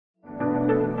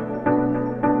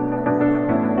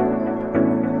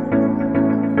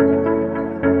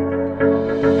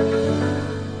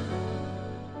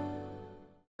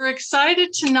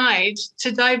excited tonight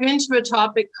to dive into a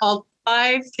topic called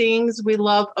 5 Things We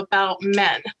Love About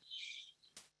Men.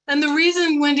 And the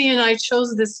reason Wendy and I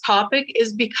chose this topic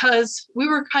is because we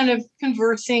were kind of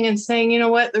conversing and saying, you know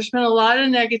what, there's been a lot of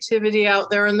negativity out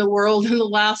there in the world in the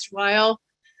last while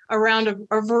around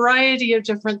a variety of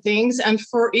different things. And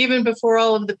for even before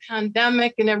all of the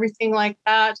pandemic and everything like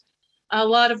that, a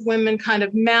lot of women kind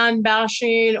of man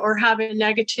bashing or having a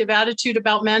negative attitude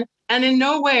about men. And in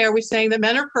no way are we saying that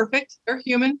men are perfect. They're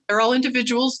human. They're all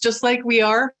individuals, just like we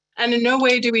are. And in no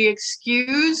way do we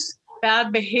excuse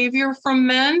bad behavior from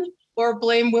men or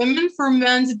blame women for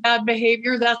men's bad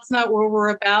behavior. That's not what we're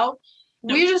about.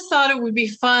 No. We just thought it would be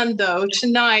fun, though,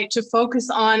 tonight to focus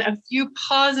on a few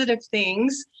positive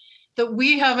things that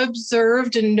we have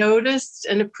observed and noticed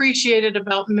and appreciated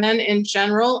about men in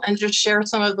general, and just share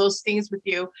some of those things with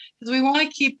you. Because we want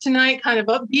to keep tonight kind of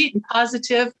upbeat and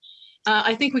positive.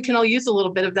 I think we can all use a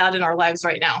little bit of that in our lives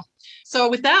right now. So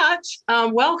with that,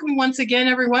 welcome once again,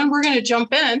 everyone. We're going to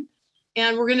jump in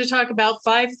and we're going to talk about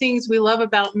 5 things we love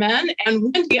about men.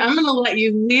 And Wendy, I'm going to let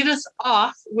you lead us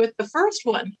off with the first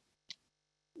one.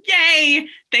 Yay!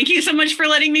 Thank you so much for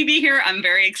letting me be here. I'm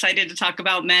very excited to talk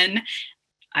about men.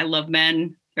 I love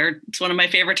men. It's one of my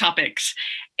favorite topics.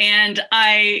 And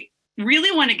I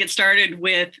really want to get started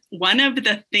with one of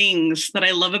the things that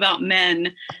I love about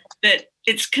men, that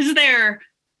it's because they're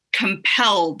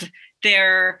compelled,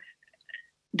 they're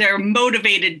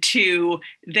motivated to,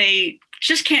 they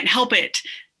just can't help it.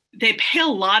 They pay a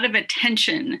lot of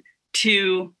attention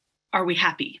to, are we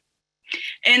happy?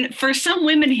 And for some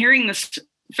women hearing this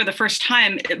for the first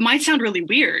time, it might sound really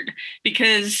weird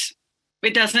because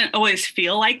it doesn't always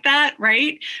feel like that,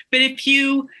 right? But if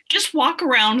you just walk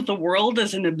around the world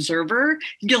as an observer,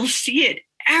 you'll see it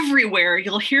everywhere.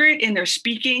 You'll hear it in their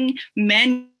speaking.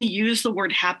 Men use the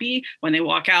word happy. When they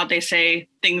walk out, they say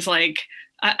things like,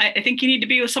 I think you need to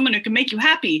be with someone who can make you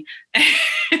happy.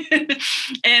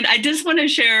 And I just want to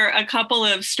share a couple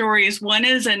of stories. One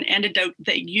is an anecdote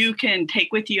that you can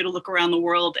take with you to look around the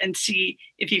world and see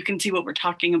if you can see what we're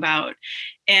talking about.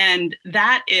 And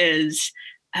that is,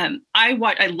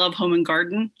 I love Home and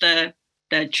Garden, the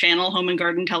channel Home and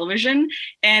Garden Television.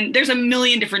 And there's a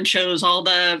million different shows, all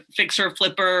the fixer,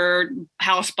 flipper,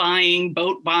 house buying,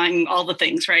 boat buying, all the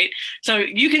things, right? So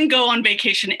you can go on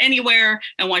vacation anywhere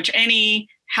and watch any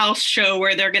house show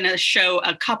where they're going to show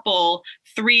a couple,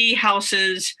 3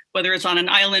 houses, whether it's on an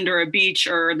island or a beach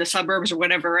or the suburbs or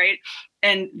whatever, right?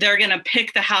 And they're going to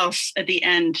pick the house at the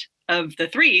end of the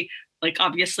 3. Like,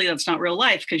 obviously, that's not real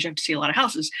life because you have to see a lot of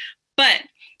houses. But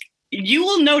you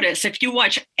will notice if you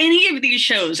watch any of these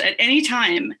shows at any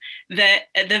time that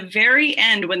at the very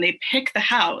end, when they pick the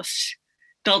house,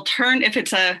 they'll turn, if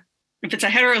it's a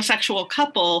heterosexual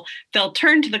couple, they'll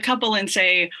turn to the couple and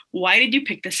say, why did you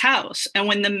pick this house? And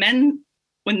when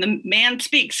the man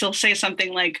speaks, he'll say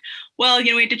something like, well,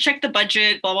 we had to check the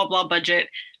budget, blah, blah, blah, budget.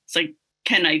 It's like,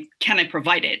 can I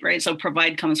provide it, right? So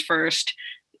provide comes first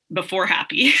before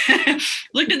happy.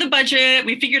 Looked at the budget.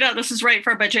 We figured out this is right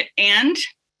for our budget. And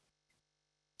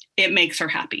it makes her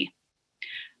happy.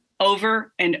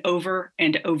 Over and over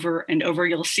and over and over.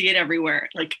 You'll see it everywhere.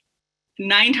 Like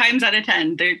 9 times out of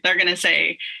 10, they're going to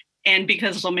say, and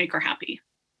because it'll make her happy.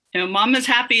 Mom is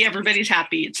happy, everybody's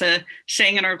happy. It's a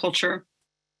saying in our culture.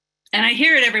 And I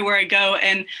hear it everywhere I go.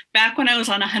 And back when I was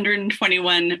on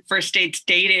 121 first dates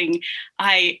dating,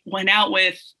 I went out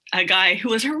with a guy who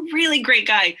was a really great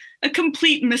guy, a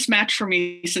complete mismatch for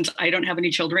me since I don't have any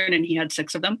children and he had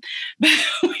 6 of them. But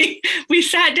we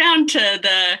sat down to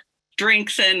the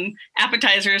drinks and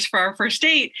appetizers for our first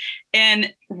date.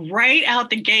 And right out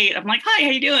the gate, I'm like, hi,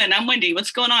 how you doing? I'm Wendy.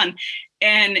 What's going on?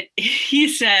 And he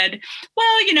said, well,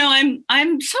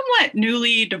 I'm somewhat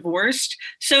newly divorced.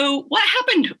 So what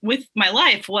happened with my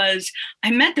life was I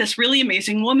met this really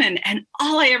amazing woman and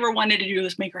all I ever wanted to do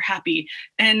was make her happy.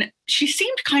 And she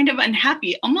seemed kind of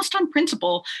unhappy, almost on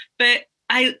principle, but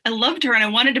I loved her and I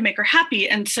wanted to make her happy.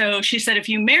 And so she said, if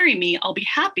you marry me, I'll be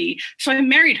happy. So I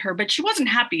married her, but she wasn't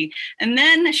happy. And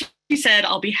then she said,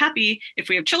 I'll be happy if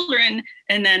we have children.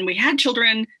 And then we had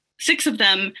children, 6 of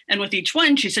them. And with each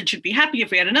one, she said she'd be happy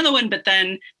if we had another one. But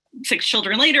then 6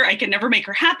 children later, I could never make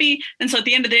her happy. And so at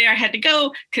the end of the day, I had to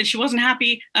go because she wasn't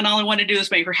happy. And all I wanted to do was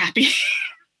make her happy.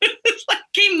 It's like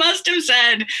he must have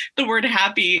said the word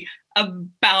happy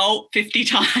about 50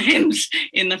 times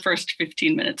in the first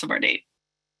 15 minutes of our date.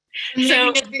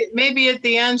 Maybe at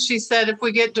the end, she said, if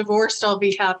we get divorced, I'll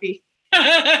be happy.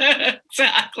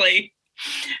 Exactly.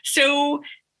 So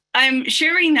I'm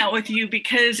sharing that with you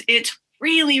because it's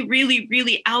really, really,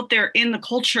 really out there in the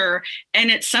culture.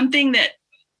 And it's something that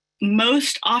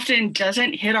most often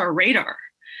doesn't hit our radar.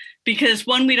 because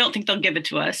one, we don't think they'll give it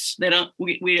to us. They don't,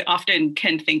 we often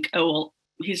can think, oh, well,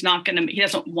 he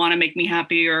doesn't want to make me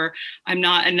happy, or I'm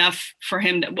not enough for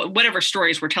him, whatever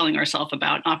stories we're telling ourselves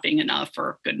about not being enough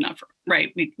or good enough.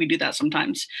 Right. We do that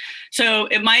sometimes. So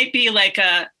it might be like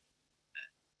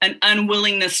an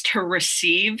unwillingness to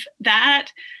receive that.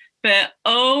 But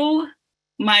oh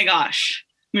my gosh,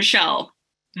 Michelle,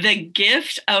 the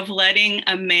gift of letting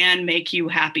a man make you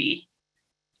happy.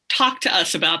 Talk to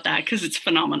us about that, because it's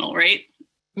phenomenal, right?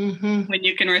 Mm-hmm. When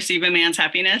you can receive a man's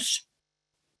happiness.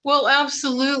 Well,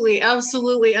 absolutely.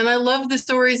 Absolutely. And I love the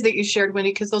stories that you shared, Wendy,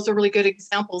 because those are really good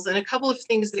examples. And a couple of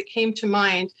things that came to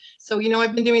mind. So,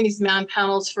 I've been doing these man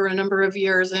panels for a number of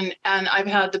years, and I've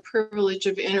had the privilege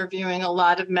of interviewing a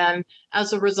lot of men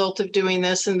as a result of doing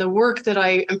this and the work that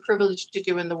I am privileged to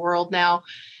do in the world now.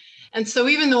 And so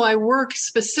even though I work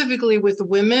specifically with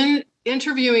women,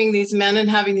 interviewing these men and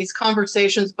having these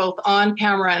conversations both on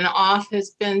camera and off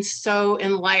has been so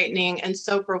enlightening and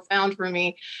so profound for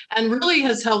me, and really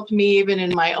has helped me even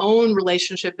in my own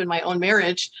relationship, in my own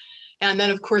marriage. And then,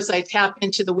 of course, I tap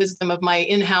into the wisdom of my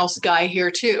in-house guy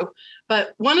here too.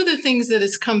 But one of the things that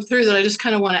has come through that I just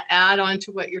kind of want to add on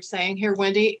to what you're saying here,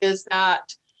 Wendy, is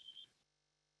that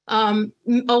a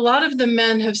lot of the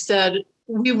men have said,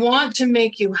 we want to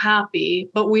make you happy,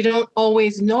 but we don't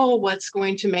always know what's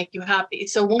going to make you happy.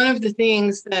 So one of the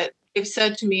things that they've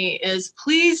said to me is,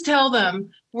 please tell them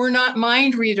we're not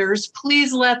mind readers.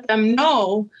 Please let them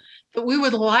know that we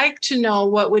would like to know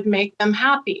what would make them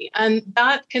happy. And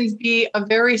that can be a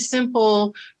very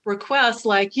simple request,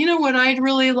 like, what I'd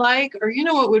really like, or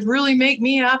what would really make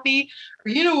me happy,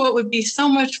 or what would be so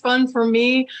much fun for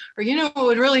me, or what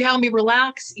would really help me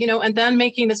relax, and then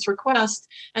making this request.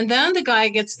 And then the guy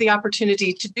gets the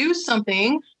opportunity to do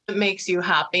something that makes you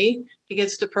happy. He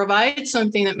gets to provide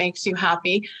something that makes you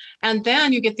happy. And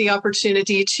then you get the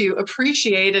opportunity to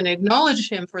appreciate and acknowledge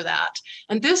him for that.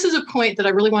 And this is a point that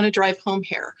I really want to drive home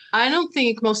here. I don't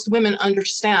think most women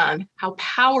understand how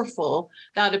powerful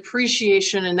that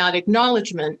appreciation and that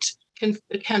acknowledgement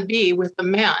can be with a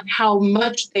man, how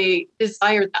much they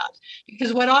desire that.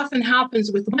 Because what often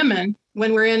happens with women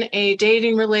when we're in a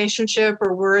dating relationship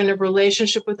or we're in a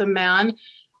relationship with a man,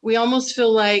 we almost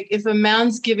feel like if a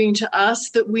man's giving to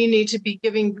us, that we need to be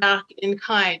giving back in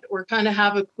kind, or kind of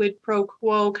have a quid pro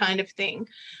quo kind of thing.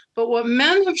 But what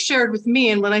men have shared with me,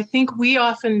 and what I think we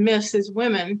often miss as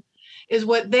women, is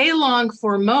what they long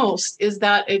for most is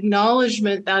that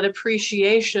acknowledgement, that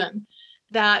appreciation,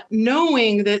 that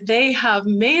knowing that they have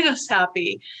made us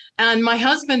happy. And my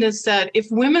husband has said, if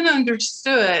women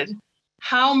understood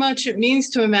how much it means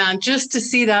to a man just to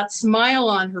see that smile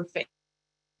on her face,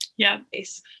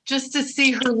 just to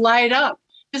see her light up,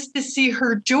 just to see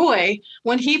her joy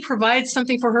when he provides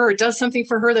something for her or does something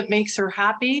for her that makes her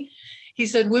happy, he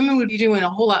said women would be doing a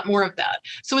whole lot more of that.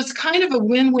 So it's kind of a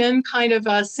win-win kind of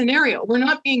a scenario. We're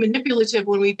not being manipulative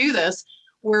when we do this.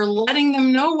 We're letting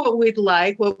them know what we'd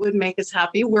like, what would make us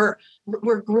happy. We're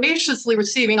graciously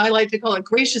receiving. I like to call it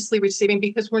graciously receiving,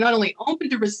 because we're not only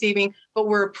open to receiving, but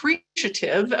we're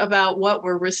appreciative about what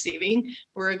we're receiving.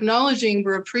 We're acknowledging,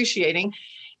 we're appreciating.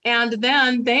 And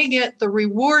then they get the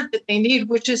reward that they need,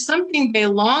 which is something they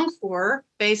long for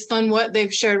based on what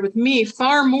they've shared with me,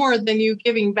 far more than you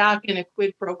giving back in a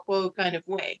quid pro quo kind of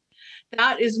way.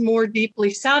 That is more deeply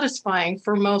satisfying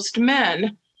for most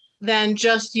men than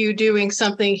just you doing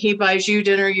something. He buys you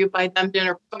dinner, you buy them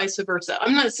dinner, vice versa.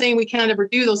 I'm not saying we can't ever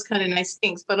do those kind of nice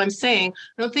things, but I'm saying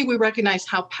I don't think we recognize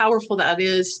how powerful that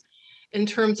is in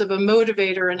terms of a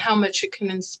motivator and how much it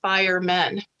can inspire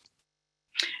men.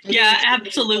 Yeah,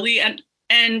 absolutely.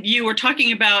 And you were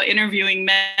talking about interviewing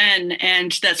men,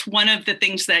 and that's one of the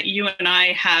things that you and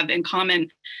I have in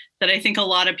common that I think a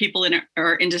lot of people in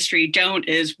our industry don't,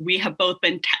 is we have both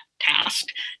been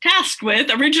tasked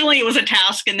with. Originally it was a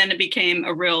task, and then it became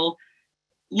a real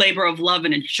labor of love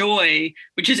and a joy,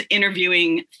 which is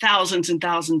interviewing thousands and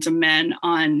thousands of men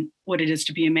on what it is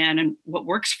to be a man and what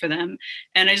works for them.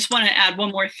 And I just want to add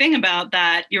one more thing about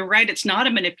that. You're right. It's not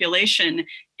a manipulation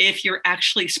if you're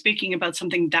actually speaking about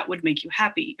something that would make you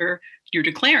happy, or you're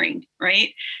declaring,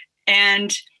 right?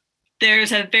 And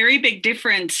there's a very big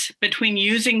difference between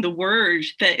using the word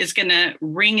that is going to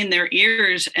ring in their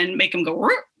ears and make them go,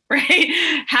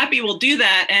 right? Happy will do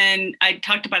that. And I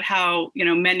talked about how,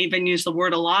 men even use the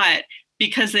word a lot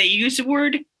because they use the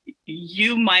word.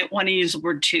 You might want to use the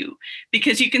word too,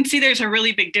 because you can see there's a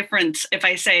really big difference if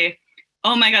I say,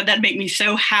 oh my God, that'd make me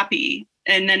so happy.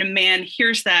 And then a man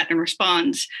hears that and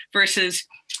responds versus,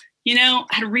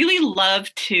 I'd really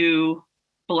love to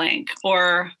blank,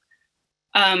 or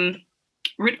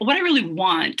what I really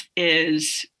want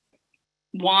is,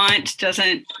 want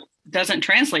doesn't doesn't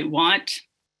translate.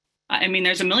 I mean,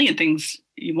 there's a million things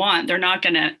you want. They're not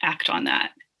going to act on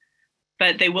that,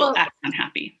 but they will act on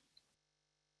happy.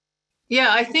 Yeah,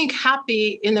 I think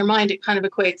happy in their mind, it kind of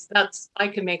equates. I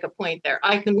can make a point there.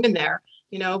 I can win there,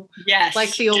 Yes.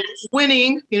 Like the old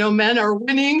winning, men are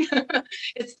winning.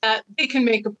 It's that they can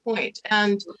make a point.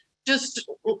 And just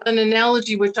an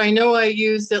analogy, which I know I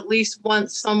used at least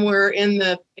once somewhere in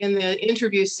the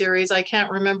interview series. I can't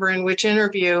remember in which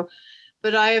interview,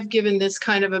 but I have given this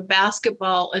kind of a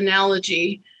basketball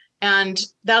analogy. And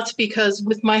that's because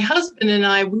with my husband and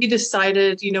I, we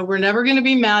decided, we're never going to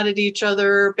be mad at each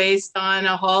other based on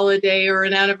a holiday or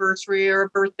an anniversary or a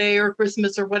birthday or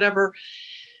Christmas or whatever,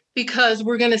 because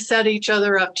we're going to set each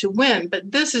other up to win.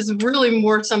 But this is really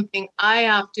more something I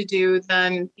have to do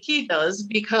than he does,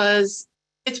 because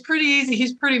it's pretty easy.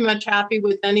 He's pretty much happy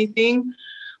with anything.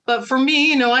 But for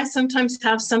me, I sometimes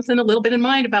have something a little bit in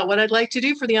mind about what I'd like to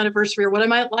do for the anniversary or what I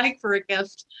might like for a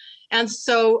gift. And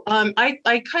so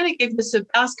I kind of gave this a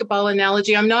basketball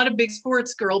analogy. I'm not a big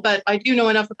sports girl, but I do know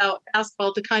enough about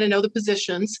basketball to kind of know the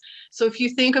positions. So if you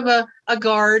think of a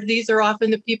guard, these are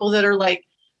often the people that are like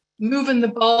moving the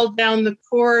ball down the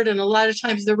court. And a lot of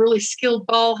times they're really skilled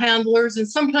ball handlers. And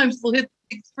sometimes they'll hit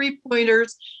big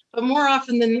 3-pointers. But more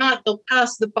often than not, they'll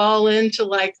pass the ball into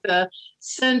like the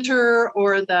center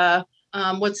or the,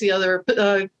 what's the other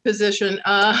position?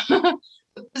 The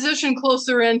position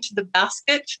closer into the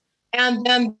basket. And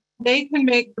then they can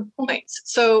make the points.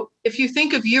 So if you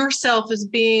think of yourself as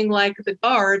being like the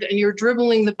guard and you're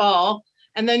dribbling the ball,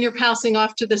 and then you're passing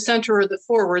off to the center or the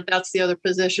forward, that's the other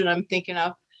position I'm thinking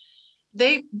of.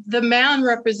 The man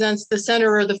represents the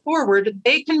center or the forward.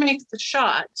 They can make the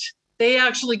shot. They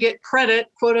actually get credit,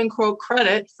 quote unquote,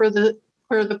 credit for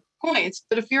the points.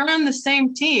 But if you're on the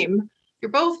same team, you're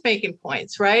both making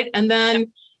points, right? And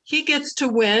then he gets to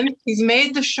win. He's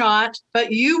made the shot,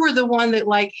 but you were the one that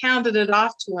like handed it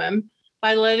off to him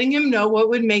by letting him know what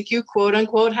would make you, quote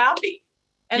unquote, happy.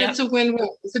 And It's a win-win.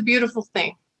 It's a beautiful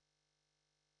thing.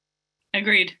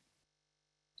 Agreed.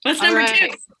 What's number two?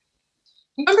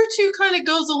 Number two kind of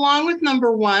goes along with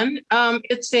number one.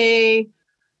 It's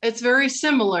very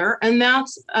similar, and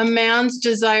that's a man's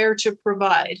desire to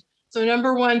provide. So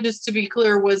number one, just to be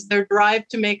clear, was their drive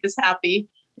to make us happy.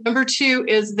 Number two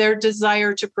is their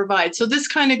desire to provide. So this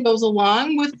kind of goes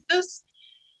along with this.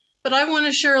 But I want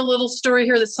to share a little story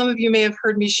here that some of you may have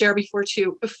heard me share before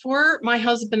too. Before my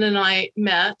husband and I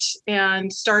met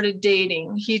and started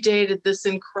dating, he dated this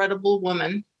incredible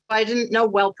woman. I didn't know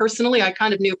well personally. I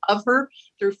kind of knew of her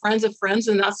through friends of friends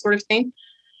and that sort of thing.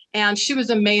 And she was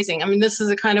amazing. I mean, this is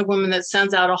the kind of woman that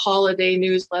sends out a holiday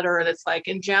newsletter. And it's like,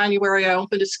 in January, I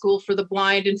opened a school for the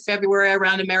blind. In February, I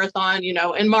ran a marathon.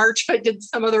 In March, I did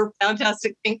some other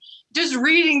fantastic thing. Just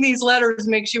reading these letters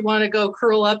makes you want to go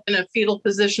curl up in a fetal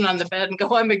position on the bed and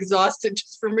go, I'm exhausted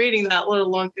just from reading that, let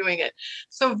alone doing it.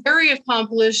 So very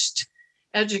accomplished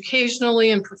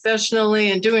educationally and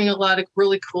professionally, and doing a lot of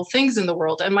really cool things in the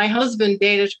world. And my husband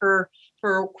dated her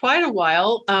for quite a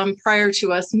while prior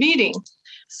to us meeting.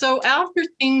 So after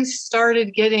things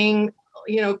started getting,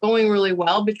 going really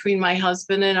well between my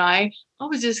husband and I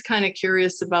was just kind of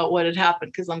curious about what had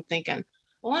happened, because I'm thinking,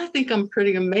 well, I think I'm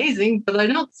pretty amazing, but I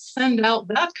don't send out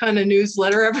that kind of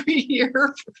newsletter every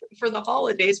year for the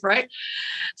holidays, right?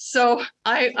 So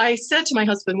I said to my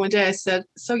husband one day, I said,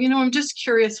 so, I'm just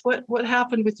curious what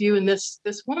happened with you and this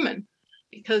woman,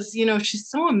 because, she's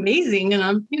so amazing. And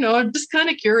I'm just kind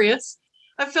of curious.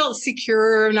 I felt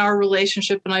secure in our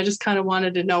relationship, and I just kind of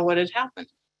wanted to know what had happened.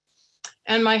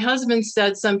 And my husband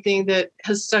said something that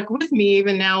has stuck with me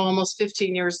even now, almost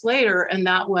 15 years later. And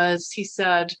that was, he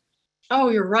said, oh,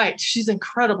 you're right. She's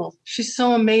incredible. She's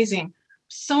so amazing.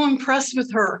 So impressed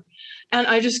with her. And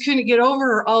I just couldn't get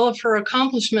over all of her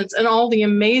accomplishments and all the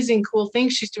amazing, cool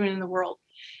things she's doing in the world.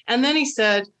 And then he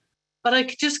said, but I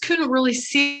just couldn't really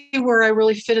see where I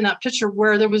really fit in that picture,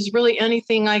 where there was really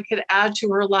anything I could add to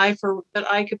her life or that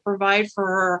I could provide for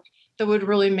her that would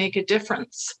really make a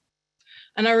difference.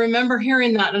 And I remember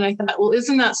hearing that, and I thought, well,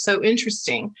 isn't that so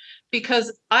interesting?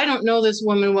 Because I don't know this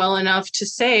woman well enough to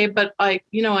say, but I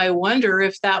wonder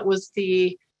if that was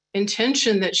the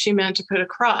intention that she meant to put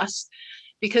across.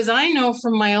 Because I know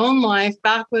from my own life,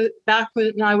 back when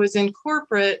I was in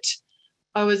corporate,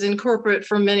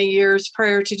 for many years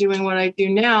prior to doing what I do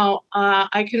now.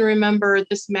 I can remember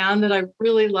this man that I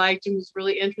really liked and was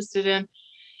really interested in.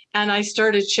 And I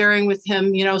started sharing with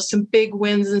him, some big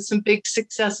wins and some big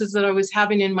successes that I was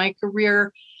having in my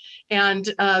career,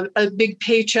 and a big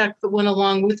paycheck that went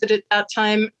along with it at that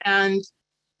time. And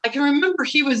I can remember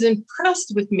he was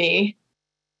impressed with me,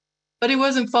 but he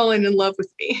wasn't falling in love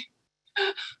with me.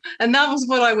 And that was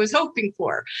what I was hoping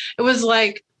for. It was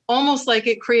like almost like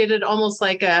it created almost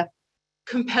like a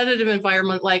competitive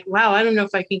environment, like, wow, I don't know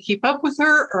if I can keep up with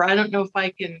her, or I don't know if I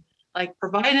can like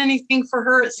provide anything for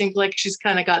her. It seems like she's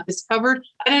kind of got this covered.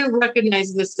 I didn't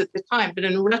recognize this at the time, but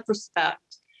in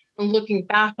retrospect and looking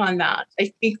back on that,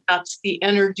 I think that's the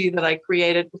energy that I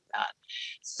created with that.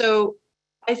 So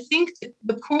I think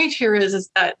the point here is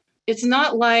that it's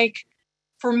not like,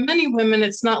 for many women,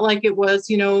 it's not like it was,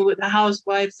 the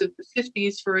housewives of the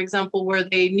 50s, for example, where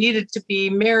they needed to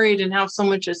be married and have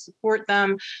someone to support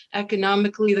them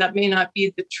economically. That may not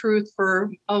be the truth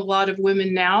for a lot of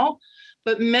women now,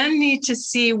 but men need to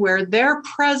see where their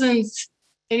presence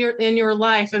in your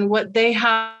life and what they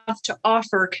have to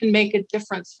offer can make a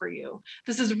difference for you.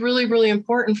 This is really, really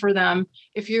important for them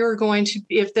if they're going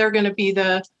to be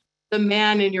the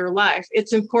man in your life.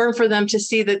 It's important for them to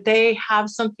see that they have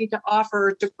something to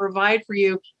offer, to provide for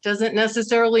you. Doesn't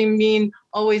necessarily mean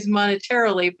always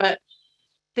monetarily, but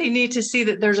they need to see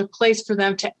that there's a place for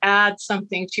them to add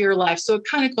something to your life. So it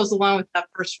kind of goes along with that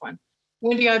first one.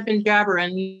 Wendy, I've been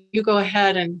jabbering. You go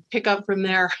ahead and pick up from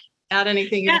there. Add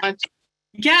anything you want.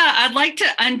 Yeah, I'd like to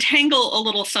untangle a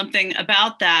little something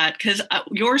about that, because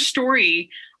your story,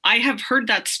 I have heard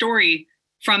that story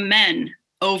from men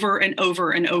over and over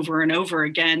and over and over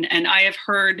again. And I have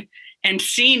heard and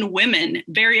seen women,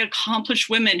 very accomplished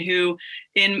women who,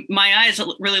 in my eyes,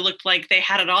 really looked like they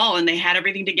had it all and they had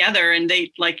everything together. And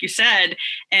they, like you said,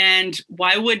 and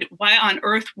why on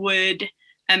earth would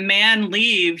a man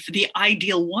leave the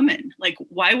ideal woman? Like,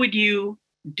 why would you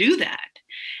do that?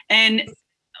 And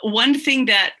one thing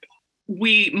that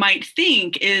we might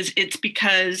think is it's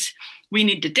because we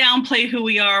need to downplay who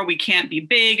we are. We can't be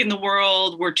big in the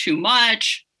world. We're too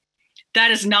much.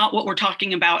 That is not what we're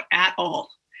talking about at all.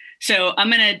 So I'm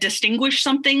going to distinguish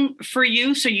something for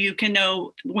you so you can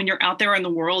know when you're out there in the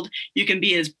world, you can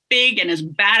be as big and as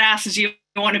badass as you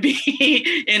want to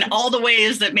be in all the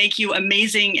ways that make you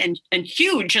amazing and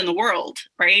huge in the world,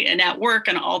 right? And at work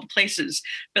and all the places.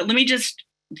 But let me just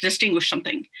distinguish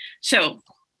something. So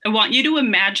I want you to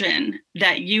imagine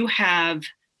that you have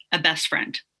a best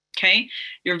friend. Okay.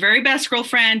 Your very best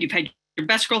girlfriend. You've had your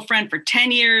best girlfriend for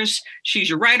 10 years. She's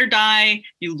your ride or die.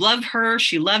 You love her.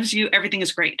 She loves you. Everything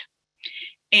is great.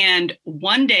 And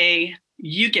one day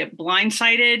you get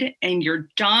blindsided and you're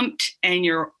dumped and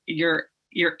you're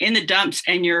in the dumps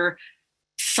and you're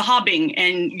sobbing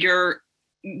and you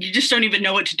just don't even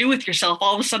know what to do with yourself.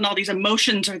 All of a sudden, all these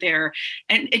emotions are there.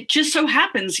 And it just so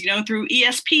happens, through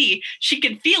ESP, she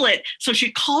could feel it. So she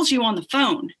calls you on the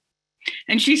phone.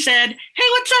 And she said, hey,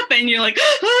 what's up? And you're like,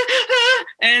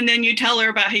 and then you tell her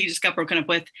about how you just got broken up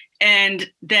with. And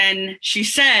then she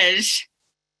says,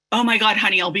 oh my God,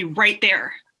 honey, I'll be right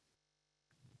there.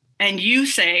 And you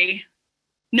say,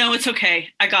 no, it's okay.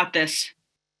 I got this.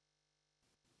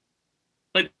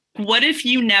 But what if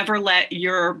you never let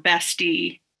your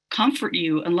bestie comfort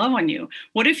you and love on you?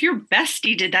 What if your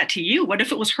bestie did that to you? What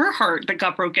if it was her heart that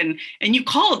got broken and you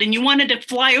called and you wanted to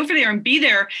fly over there and be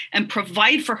there and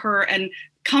provide for her and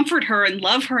comfort her and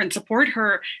love her and support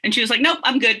her? And she was like, nope,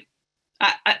 I'm good.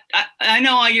 I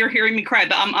know you're hearing me cry,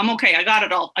 but I'm okay. I got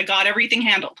it all. I got everything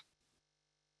handled.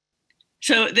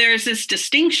 So there's this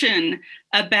distinction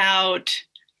about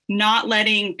not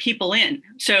letting people in.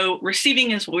 So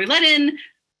receiving is what we let in,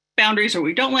 boundaries are what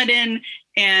we don't let in.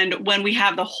 And when we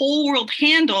have the whole world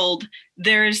handled,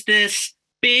 there's this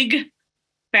big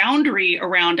boundary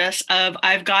around us of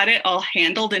I've got it all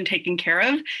handled and taken care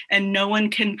of, and no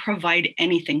one can provide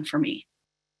anything for me.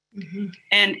 Mm-hmm.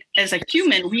 And as a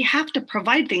human, we have to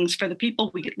provide things for the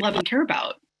people we love and care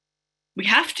about. We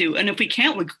have to. And if we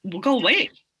can't, we'll go away.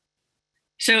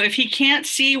 So if he can't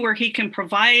see where he can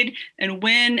provide and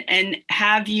win and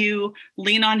have you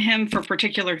lean on him for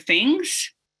particular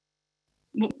things,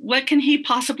 what can he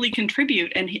possibly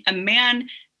contribute? And a man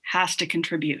has to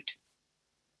contribute.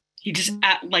 He just,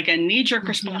 like a knee-jerk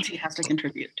response, he has to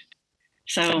contribute.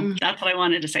 So that's what I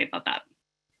wanted to say about that.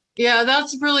 Yeah,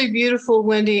 that's really beautiful,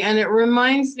 Wendy. And it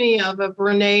reminds me of a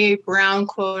Brené Brown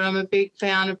quote. I'm a big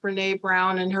fan of Brené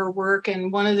Brown and her work.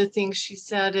 And one of the things she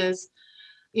said is,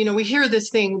 we hear this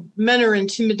thing, men are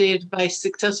intimidated by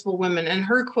successful women. And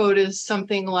her quote is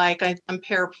something like, I'm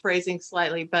paraphrasing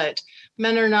slightly, but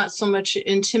men are not so much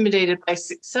intimidated by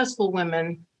successful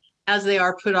women as they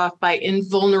are put off by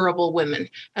invulnerable women.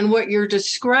 And what you're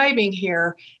describing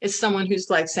here is someone who's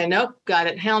like saying, nope, got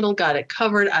it handled, got it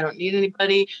covered. I don't need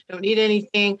anybody, don't need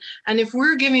anything. And if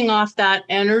we're giving off that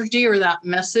energy or that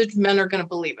message, men are going to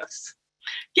believe us.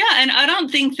 Yeah. And I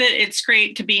don't think that it's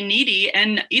great to be needy,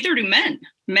 and either do men.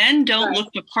 Men don't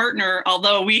look to partner,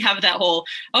 although we have that whole,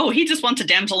 oh, he just wants a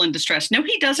damsel in distress. No,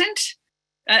 he doesn't.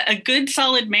 A good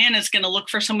solid man is going to look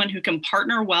for someone who can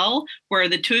partner well, where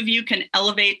the two of you can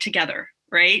elevate together,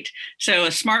 right? So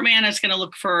a smart man is going to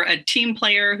look for a team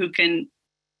player who can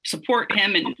support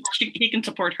him and he can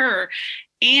support her.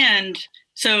 And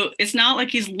so it's not like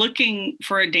he's looking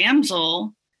for a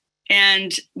damsel.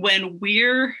 And when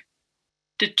we're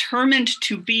determined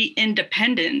to be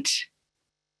independent,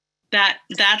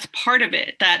 that's part of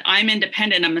it, that I'm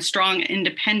independent. I'm a strong,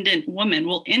 independent woman.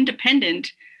 Well,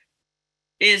 independent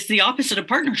is the opposite of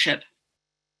partnership.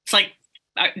 It's like,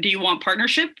 do you want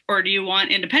partnership or do you want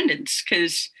independence?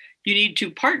 Because you need to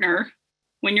partner.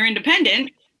 When you're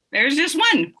independent, there's just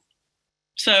one.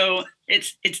 So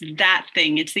it's that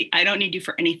thing. It's the I don't need you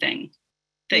for anything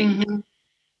thing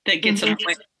that gets in our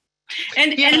way.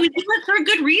 And we do it for a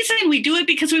good reason. We do it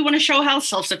because we want to show how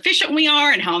self-sufficient we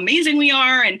are and how amazing we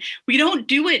are. And we don't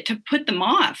do it to put them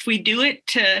off. We do it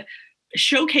to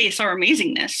showcase our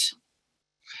amazingness.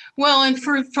 Well, and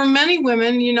for many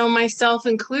women, you know, myself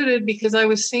included, because I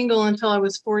was single until I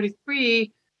was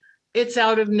 43, it's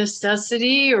out of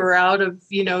necessity or out of,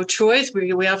 you know, choice.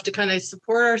 We have to kind of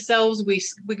support ourselves. We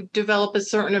develop a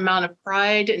certain amount of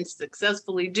pride in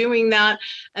successfully doing that.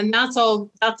 And that's all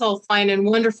fine and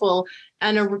wonderful.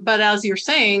 But as you're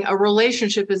saying, a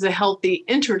relationship is a healthy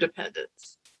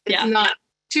interdependence. It's not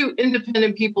two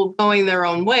independent people going their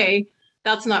own way.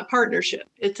 That's not partnership.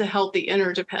 It's a healthy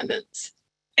interdependence.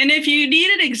 And if you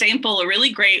need an example, a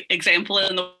really great example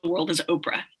in the world is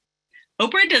Oprah.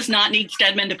 Oprah does not need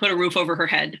Stedman to put a roof over her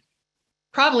head.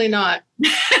 Probably not.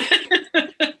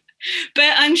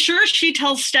 But I'm sure she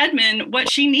tells Stedman what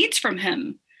she needs from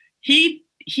him. She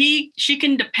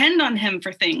can depend on him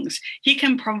for things. He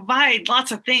can provide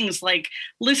lots of things like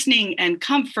listening and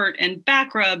comfort and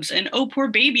back rubs and, oh, poor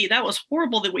baby, that was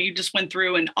horrible that what you just went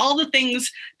through, and all the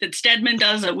things that Stedman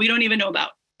does that we don't even know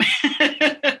about.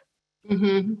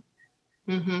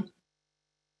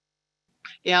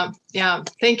 Yeah.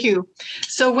 Thank you.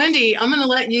 So Wendy, I'm going to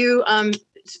let you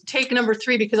take number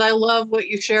 3, because I love what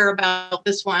you share about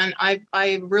this one.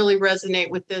 I really resonate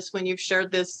with this when you've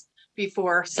shared this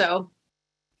before. So.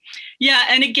 Yeah.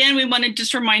 And again, we want to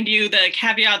just remind you the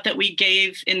caveat that we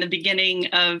gave in the beginning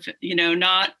of, you know,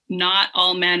 not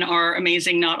all men are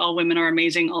amazing. Not all women are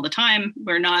amazing all the time.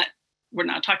 We're not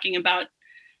talking about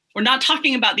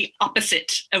the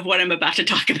opposite of what I'm about to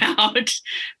talk about.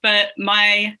 But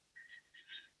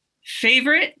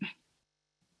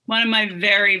one of my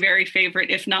very, very favorite,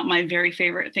 if not my very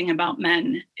favorite thing about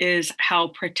men is how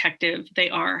protective they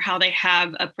are, how they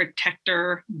have a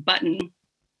protector button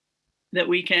that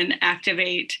we can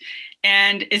activate.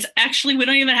 And it's actually,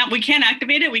 we can't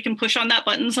activate it. We can push on that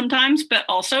button sometimes, but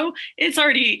also it's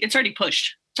already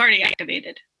pushed. It's already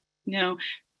activated. You know,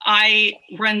 I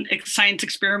run science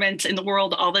experiments in the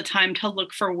world all the time to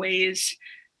look for ways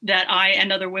that I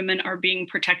and other women are being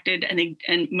protected,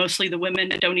 and mostly the women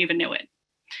don't even know it.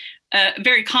 A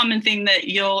very common thing that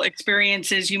you'll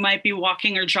experience is you might be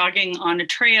walking or jogging on a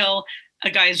trail. A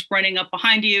guy's running up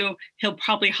behind you. He'll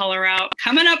probably holler out,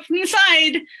 "Coming up from the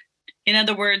side." In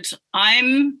other words,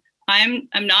 I'm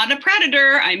not a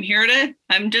predator.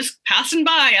 I'm just passing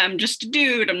by. I'm just a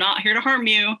dude. I'm not here to harm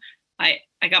you. I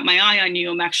got my eye on you.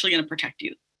 I'm actually going to protect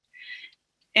you.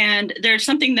 And there's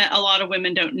something that a lot of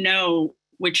women don't know,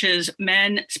 which is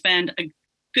men spend a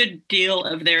good deal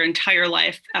of their entire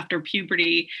life after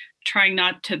puberty trying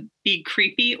not to be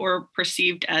creepy or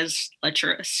perceived as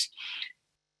lecherous,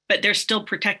 but they're still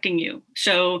protecting you.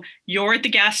 So you're at the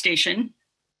gas station.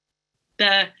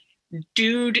 The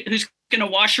dude who's going to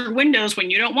wash your windows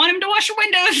when you don't want him to wash your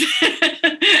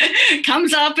windows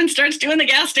comes up and starts doing the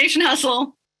gas station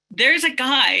hustle. There's a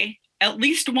guy, at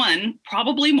least one,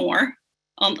 probably more,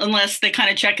 unless they kind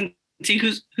of check and see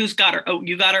who's got her. Oh,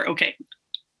 you got her? Okay.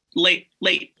 Late,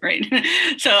 right?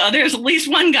 So there's at least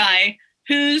one guy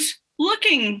who's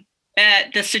looking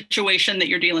at the situation that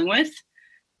you're dealing with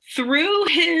through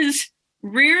his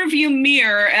rear view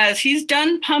mirror. As he's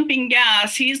done pumping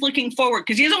gas, he's looking forward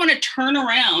because he doesn't want to turn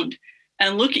around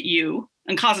and look at you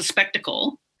and cause a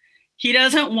spectacle. He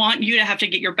doesn't want you to have to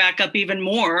get your back up even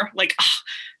more. Like,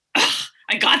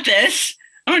 I got this.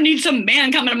 I don't need some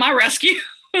man coming to my rescue.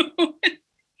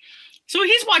 So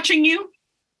he's watching you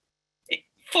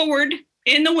forward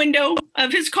in the window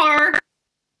of his car,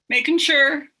 making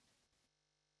sure,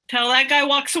 till that guy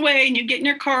walks away and you get in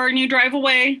your car and you drive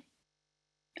away,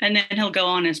 and then he'll go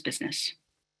on his business.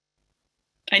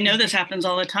 I know this happens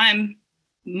all the time.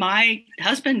 My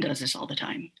husband does this all the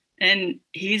time, and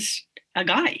he's a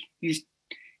guy. He's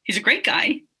a great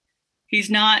guy. He's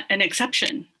not an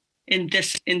exception in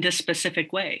this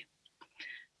specific way.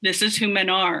 This is who men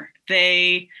are.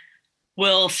 They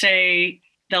will say,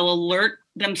 they'll alert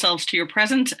themselves to your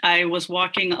presence. I was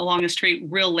walking along a street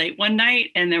real late one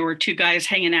night, and there were two guys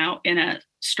hanging out in a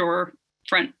store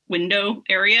front window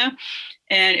area.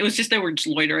 And it was just, they were just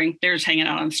loitering. They were just hanging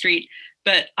out on the street.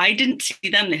 But I didn't see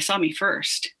them. They saw me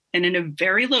first. And in a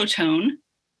very low tone,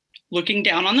 looking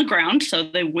down on the ground so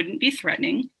they wouldn't be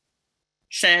threatening,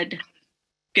 said,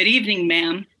 "Good evening,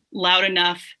 ma'am," loud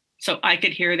enough so I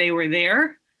could hear they were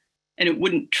there and it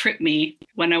wouldn't trip me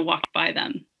when I walked by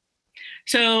them.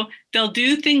 So they'll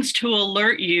do things to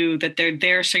alert you that they're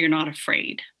there so you're not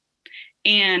afraid.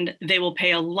 And they will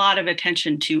pay a lot of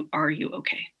attention to, are you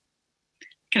okay?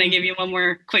 Can I give you one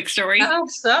more quick story?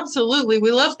 Absolutely.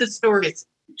 We love the stories.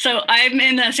 So I'm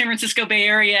in the San Francisco Bay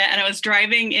Area, and I was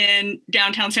driving in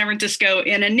downtown San Francisco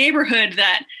in a neighborhood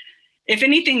that, if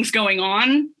anything's going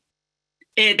on,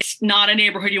 it's not a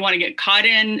neighborhood you want to get caught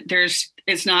in.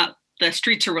 It's not, the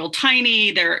streets are real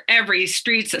tiny. Every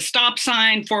street's a stop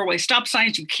sign, 4-way stop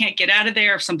signs. You can't get out of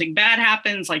there. If something bad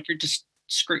happens, like, you're just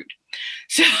screwed.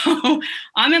 So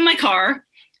I'm in my car,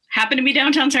 happen to be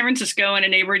downtown San Francisco in a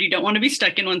neighborhood you don't want to be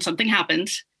stuck in when something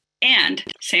happens. And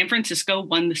San Francisco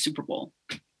won the Super Bowl.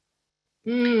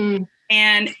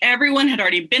 And everyone had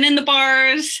already been in the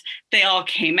bars. They all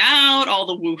came out, all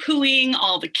the woohooing,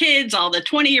 all the kids, all the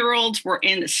 20-year-olds were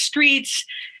in the streets.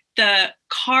 The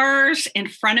cars in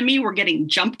front of me were getting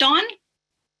jumped on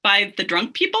by the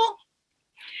drunk people.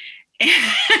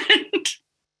 And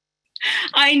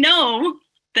I know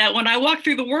that when I walk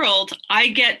through the world, I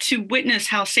get to witness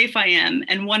how safe I am.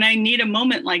 And when I need a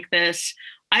moment like this,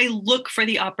 I look for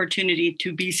the opportunity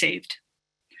to be saved.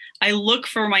 I look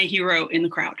for my hero in the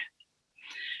crowd.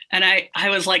 And I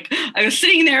was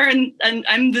sitting there and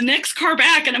I'm the next car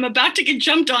back and I'm about to get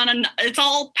jumped on and it's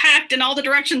all packed in all the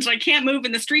directions. I can't move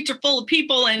and the streets are full of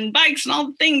people and bikes and all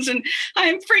the things. And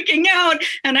I'm freaking out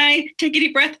and I take a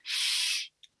deep breath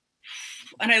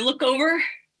and I look over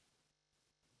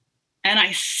and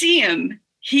I see him.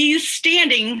 He's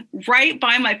standing right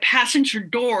by my passenger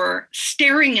door,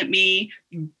 staring at me,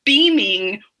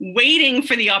 beaming, waiting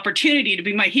for the opportunity to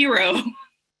be my hero.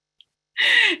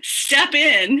 Step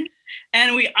in,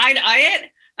 and we eye to eye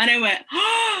it, and I went,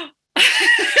 "Oh,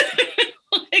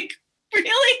 like,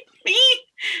 really, me?"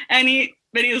 And he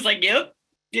was like, "Yep."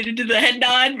 Did the head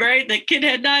nod, right? The kid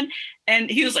head nod,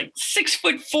 and he was like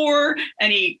 6'4",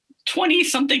 and he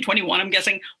 20-something, 21, I'm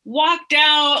guessing, walked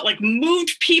out, like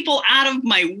moved people out of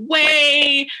my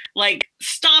way, like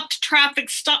stopped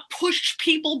traffic, pushed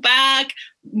people back,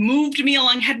 moved me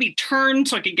along, had me turn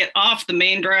so I could get off the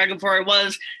main drag of where I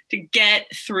was to get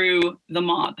through the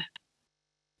mob.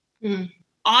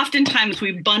 Oftentimes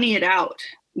we bunny it out.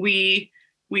 We're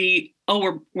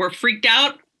freaked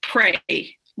out, pray,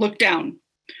 look down.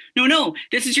 No,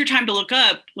 this is your time to look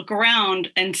up, look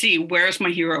around and see, where's my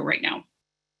hero right now?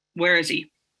 Where is he?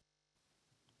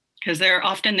 Because they're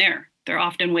often there. They're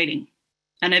often waiting.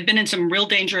 And I've been in some real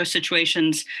dangerous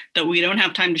situations that we don't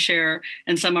have time to share,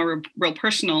 and some are real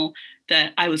personal,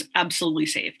 that I was absolutely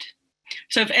saved.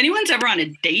 So if anyone's ever on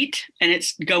a date and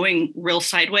it's going real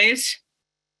sideways,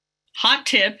 hot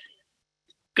tip,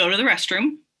 go to the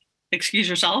restroom, excuse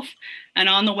yourself, and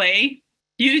on the way,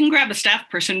 you can grab a staff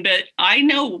person, but I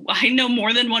know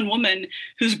more than one woman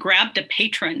who's grabbed a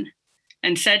patron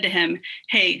and said to him,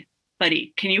 "Hey,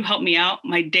 buddy, can you help me out?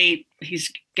 My date,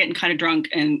 he's getting kind of drunk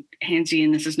and handsy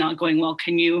and this is not going well.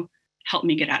 Can you help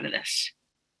me get out of this?"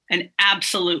 And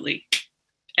absolutely,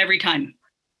 every time.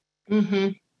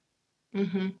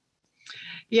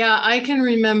 Yeah, I can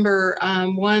remember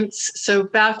once, so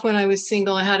back when I was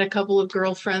single, I had a couple of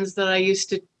girlfriends that I used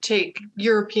to take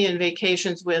European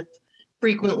vacations with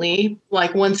frequently,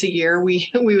 like once a year. We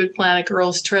would plan a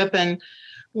girls' trip, and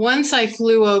once I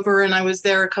flew over and I was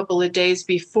there a couple of days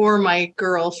before my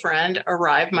girlfriend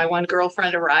arrived, my one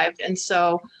girlfriend arrived. And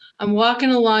so I'm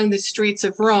walking along the streets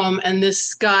of Rome and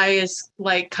this guy is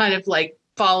like kind of like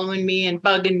following me and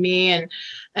bugging me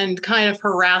and kind of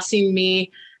harassing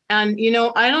me. And,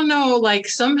 I don't know, like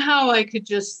somehow I could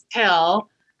just tell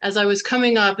as I was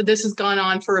coming up, this has gone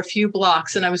on for a few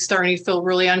blocks and I was starting to feel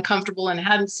really uncomfortable and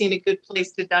hadn't seen a good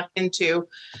place to duck into.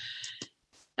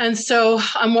 And so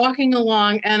I'm walking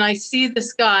along and I see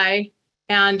this guy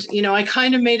and, I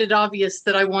kind of made it obvious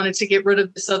that I wanted to get rid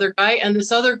of this other guy. And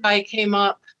this other guy came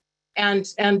up and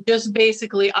just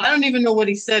basically, I don't even know what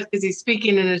he said because he's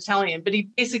speaking in Italian, but he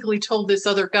basically told this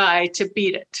other guy to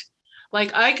beat it.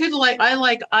 Like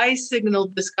I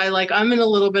signaled this guy, like, I'm in a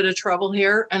little bit of trouble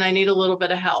here and I need a little bit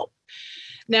of help.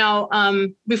 Now,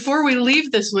 before we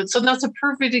leave this one, so that's a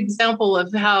perfect example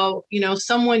of how,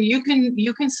 someone you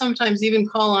can sometimes even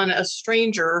call on a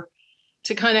stranger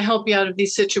to kind of help you out of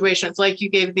these situations. Like you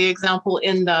gave the example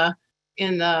in the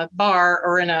the bar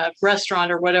or in a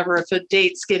restaurant or whatever if a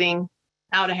date's getting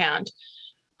out of hand.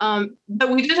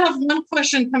 But we did have one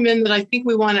question come in that I think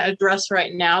we want to address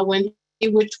right now, Wendy,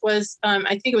 which was, I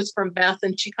think it was from Beth,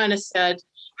 and she kind of said,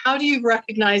 how do you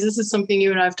recognize, this is something you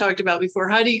and I have talked about before,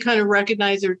 how do you kind of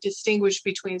recognize or distinguish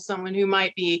between someone who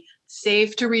might be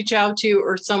safe to reach out to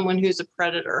or someone who's a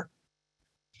predator?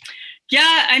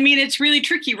 Yeah, I mean, it's really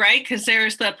tricky, right? Because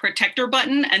there's the protector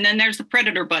button and then there's the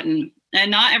predator button. And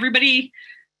not everybody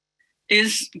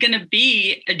is going to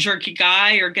be a jerky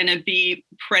guy or going to be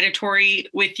predatory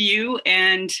with you.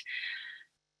 And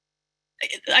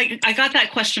I got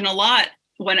that question a lot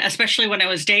especially when I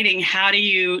was dating. How do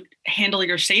you handle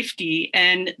your safety?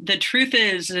 And the truth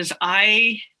is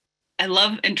I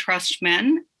love and trust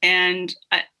men, and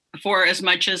for as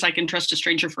much as I can trust a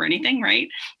stranger for anything, right?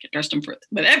 I can trust them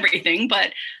with everything,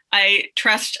 but I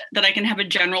trust that I can have a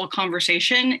general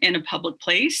conversation in a public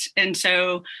place. And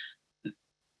so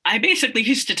I basically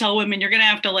used to tell women, you're going to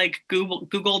have to like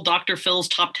Google Dr. Phil's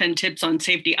top 10 tips on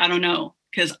safety. I don't know,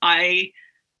 because I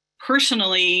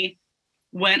personally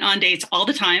went on dates all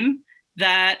the time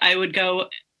that I would go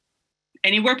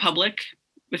anywhere public.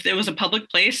 If there was a public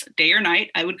place, day or night,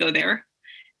 I would go there.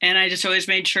 And I just always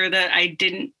made sure that I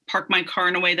didn't park my car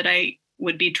in a way that I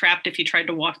would be trapped if he tried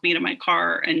to walk me to my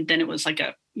car. And then it was like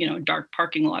a, dark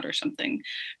parking lot or something.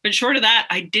 But short of that,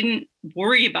 I didn't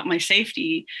worry about my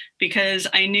safety because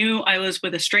I knew I was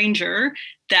with a stranger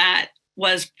that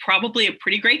was probably a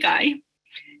pretty great guy.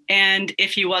 And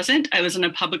if he wasn't, I was in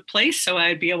a public place, so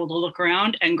I'd be able to look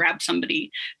around and grab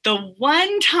somebody. The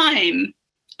one time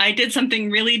I did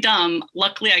something really dumb,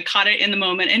 luckily I caught it in the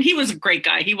moment, and he was a great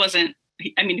guy. He wasn't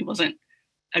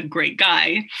a great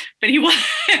guy, but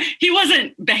he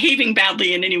wasn't behaving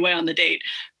badly in any way on the date.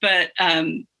 But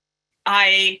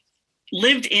I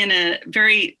lived in a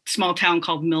very small town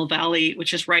called Mill Valley,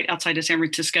 which is right outside of San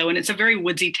Francisco. And it's a very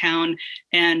woodsy town,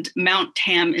 and Mount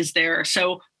Tam is there.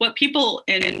 So what people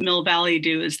in Mill Valley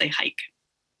do is they hike.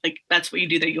 Like, that's what you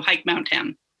do there. You hike Mount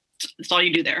Tam. That's all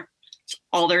you do there. It's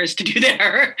all there is to do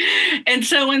there. And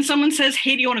so when someone says,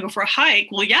 hey, do you want to go for a hike?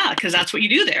 Well, yeah, because that's what you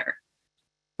do there,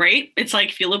 right? It's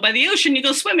like if you live by the ocean, you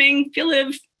go swimming. If you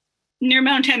live near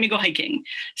Mount Tam, you go hiking.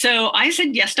 So I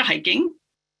said yes to hiking.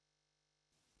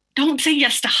 Don't say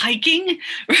yes to hiking.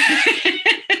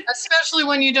 Especially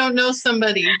when you don't know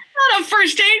somebody. Not a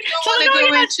first date.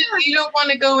 You don't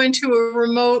want to go into a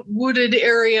remote wooded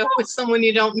area with someone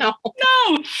you don't know.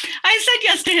 No, I said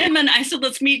yes to him, and I said,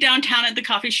 let's meet downtown at the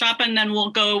coffee shop, and then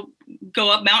we'll go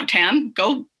up Mount Tam,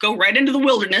 go right into the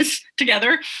wilderness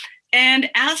together. And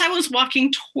as I was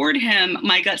walking toward him,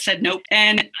 my gut said nope.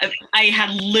 And I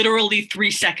had literally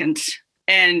 3 seconds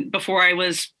and before I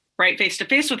was right face to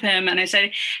face with him. And I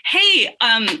said, hey,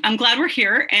 I'm glad we're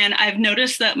here. And I've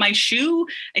noticed that my shoe,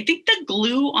 I think the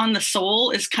glue on the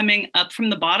sole is coming up from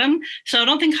the bottom. So I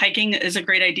don't think hiking is a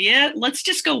great idea. Let's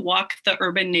just go walk the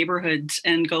urban neighborhoods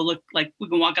and go look, like we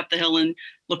can walk up the hill and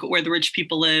look at where the rich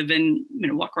people live and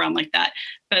walk around like that.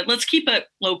 But let's keep it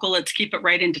local. Let's keep it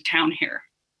right into town here.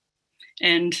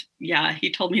 And yeah,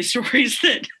 he told me stories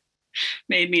that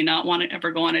made me not want to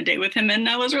ever go on a date with him. And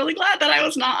I was really glad that I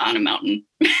was not on a mountain.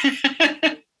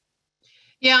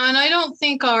 Yeah. And I don't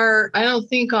think our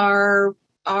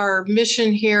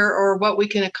mission here or what we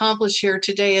can accomplish here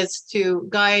today is to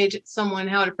guide someone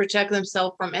how to protect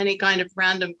themselves from any kind of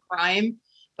random crime.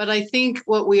 But I think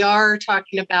what we are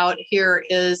talking about here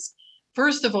is,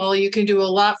 first of all, you can do a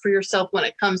lot for yourself when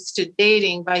it comes to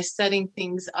dating by setting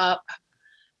things up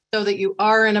so that you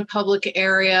are in a public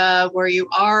area where you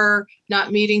are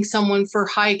not meeting someone for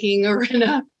hiking or in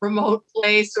a remote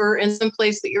place or in some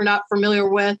place that you're not familiar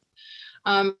with.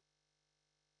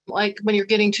 Like when you're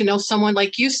getting to know someone,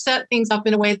 like you set things up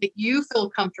in a way that you feel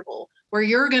comfortable, where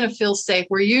you're going to feel safe,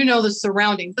 where you know the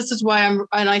surroundings. This is why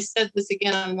and I said this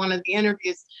again on one of the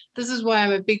interviews, this is why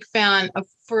I'm a big fan of,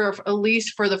 for at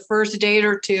least for the first date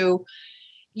or two,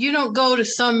 you don't go to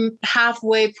some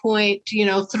halfway point,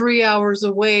 3 hours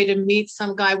away to meet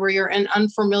some guy where you're in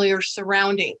unfamiliar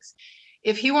surroundings.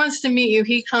 If he wants to meet you,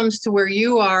 he comes to where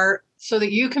you are so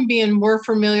that you can be in more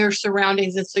familiar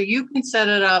surroundings. And so you can set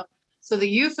it up so that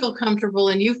you feel comfortable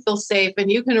and you feel safe,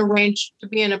 and you can arrange to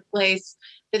be in a place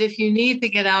that if you need to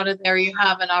get out of there, you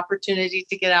have an opportunity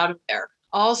to get out of there.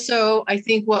 Also, I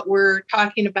think what we're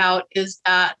talking about is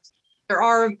that there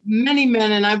are many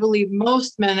men, and I believe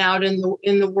most men out in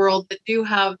the world, that do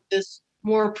have this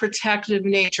more protective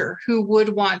nature, who would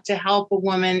want to help a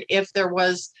woman if there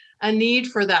was a need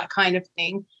for that kind of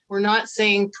thing. We're not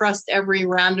saying trust every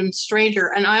random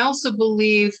stranger. And I also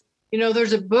believe,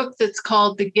 there's a book that's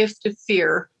called The Gift of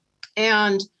Fear.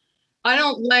 And I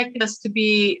don't like us to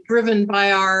be driven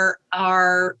by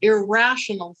our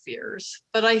irrational fears,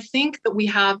 but I think that we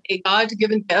have a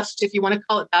God-given gift, if you want to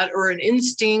call it that, or an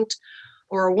instinct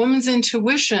or a woman's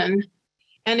intuition.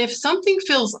 And if something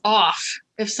feels off,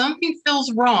 if something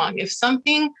feels wrong, if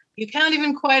something you can't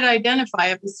even quite identify,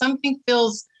 if something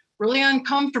feels really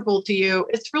uncomfortable to you,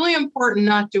 it's really important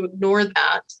not to ignore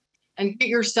that and get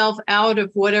yourself out of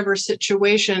whatever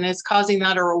situation is causing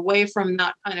that, or away from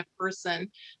that kind of person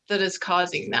that is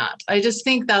causing that. I just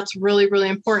think that's really, really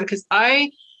important, because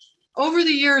over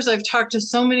the years, I've talked to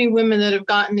so many women that have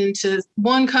gotten into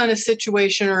one kind of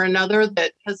situation or another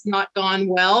that has not gone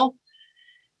well.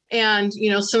 And,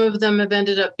 some of them have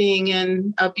ended up being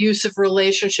in abusive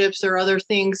relationships or other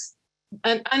things.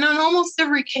 And on almost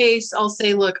every case, I'll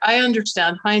say, look, I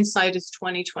understand hindsight is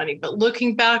 20/20, but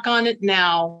looking back on it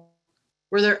now,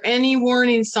 were there any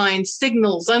warning signs,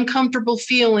 signals, uncomfortable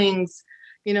feelings,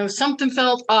 something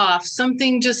felt off,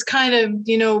 something just kind of,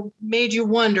 made you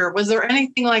wonder, was there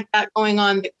anything like that going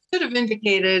on that could have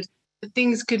indicated that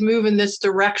things could move in this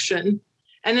direction?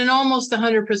 And in almost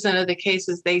 100% of the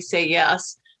cases, they say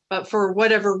yes. But for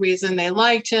whatever reason, they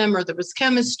liked him, or there was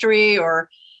chemistry, or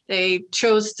they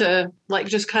chose to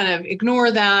just kind of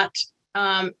ignore that.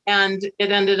 And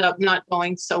it ended up not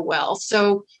going so well.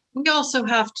 So we also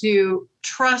have to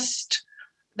trust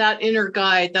that inner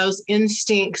guide, those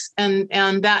instincts, and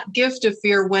that gift of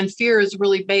fear, when fear is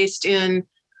really based in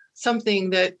something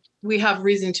that we have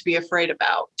reason to be afraid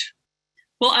about.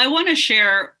 Well, I want to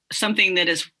share something that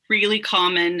is really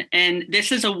common, and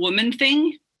this is a woman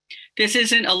thing. This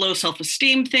isn't a low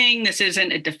self-esteem thing. This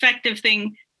isn't a defective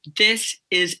thing. This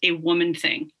is a woman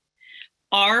thing.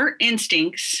 Our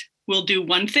instincts will do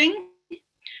one thing,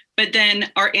 but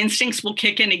then our instincts will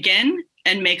kick in again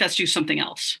and make us do something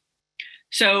else.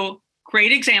 So,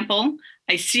 great example.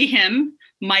 I see him.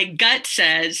 My gut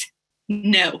says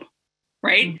no,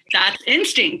 right? That's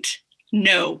instinct.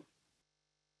 No.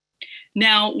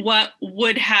 Now, what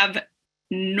would have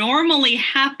normally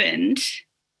happened,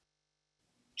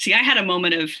 see, I had a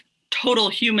moment of total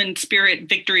human spirit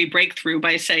victory breakthrough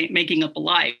by making up a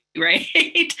lie,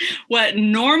 right? What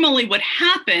normally would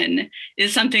happen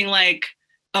is something like,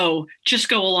 oh, just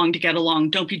go along to get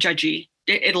along. Don't be judgy.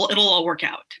 It'll all work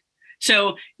out.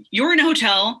 So you're in a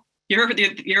hotel, you're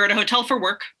at a hotel for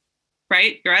work,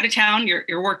 right? You're out of town,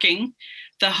 you're working.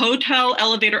 The hotel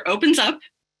elevator opens up.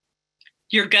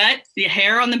 Your gut, the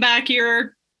hair on the back of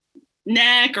your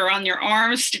neck or on your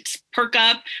arms perk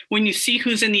up when you see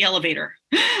who's in the elevator.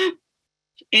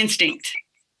 Instinct,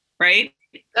 right?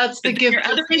 That's the gift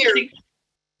of fear.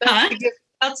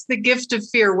 That's the gift of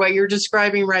fear, what you're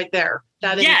describing right there.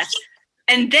 Yes.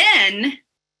 And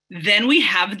then we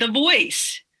have the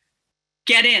voice.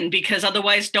 Get in, because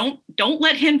otherwise don't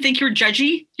let him think you're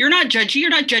judgy. You're not judgy. You're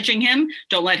not judging him.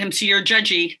 Don't let him see you're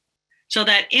judgy. So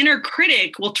that inner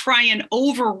critic will try and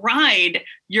override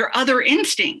your other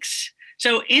instincts.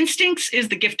 So instincts is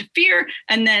the gift of fear.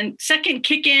 And then second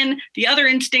kick in the other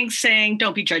instincts saying,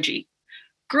 don't be judgy.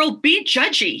 Girl, be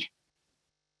judgy.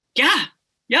 Yeah.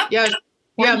 Yep. Yeah.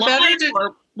 Or yeah. lie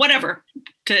or whatever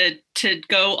to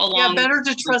go along. Yeah. Better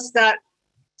to trust that.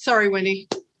 Sorry, Wendy.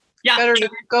 Yeah. Better to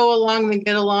go along than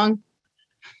get along.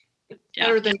 Yeah.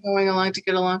 Better than going along to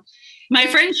get along. My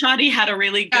friend Shadi had a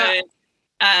really good,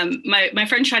 my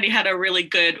friend Shadi had a really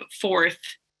good fourth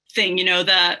thing.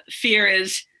 The fear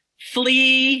is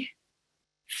flee,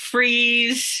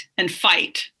 freeze, and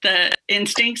fight. The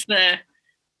instincts,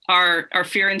 our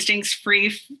fear instincts,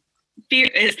 fear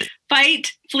is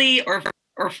fight, flee,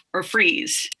 or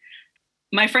freeze.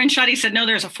 My friend Shadi said, no,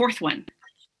 there's a fourth one.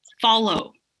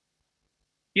 Follow.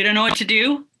 You don't know what to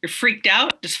do? You're freaked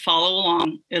out? Just follow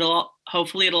along.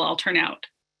 Hopefully it'll all turn out.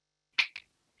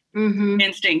 Mm-hmm.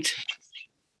 Instinct.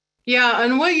 Yeah,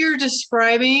 and what you're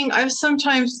describing, I've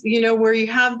sometimes, where you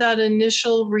have that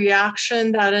initial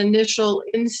reaction, that initial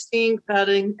instinct, that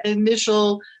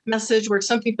initial message where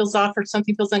something feels off or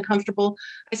something feels uncomfortable.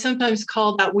 I sometimes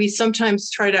call that, we sometimes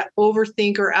try to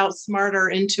overthink or outsmart our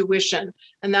intuition.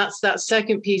 And that's that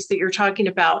second piece that you're talking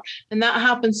about. And that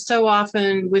happens so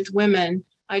often with women.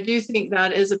 I do think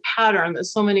that is a pattern that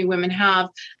so many women have.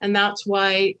 And that's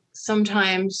why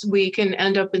sometimes we can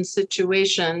end up in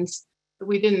situations that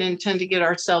we didn't intend to get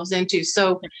ourselves into.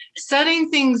 So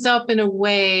setting things up in a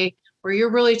way where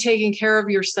you're really taking care of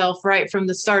yourself right from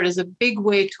the start is a big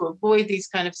way to avoid these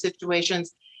kind of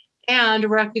situations, and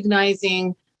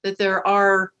recognizing that there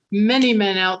are many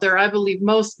men out there, I believe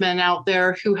most men out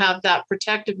there, who have that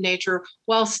protective nature,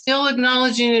 while still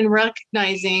acknowledging and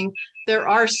recognizing there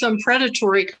are some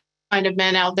predatory kind of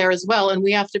men out there as well. And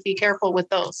we have to be careful with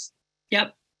those.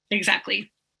 Yep,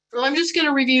 exactly. Well, I'm just going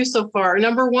to review so far.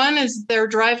 Number 1 is their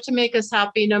drive to make us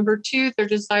happy. Number 2, their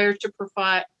desire to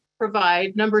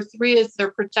provide. Number 3 is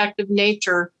their protective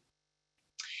nature.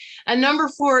 And number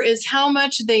 4 is how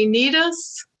much they need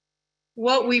us,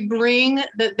 what we bring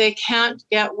that they can't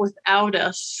get without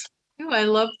us. Ooh, I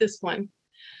love this one.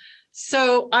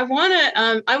 So I want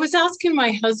to, I was asking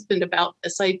my husband about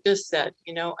this. I just said,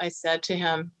 I said to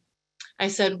him,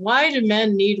 why do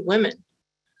men need women?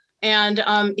 And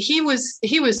he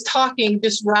was talking,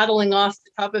 just rattling off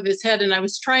the top of his head, and I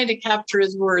was trying to capture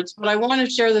his words. But I want to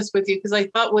share this with you because I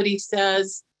thought what he said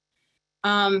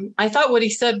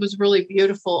was really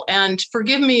beautiful. And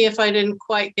forgive me if I didn't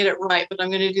quite get it right, but I'm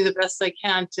going to do the best I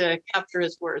can to capture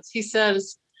his words. He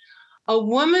says, a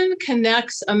woman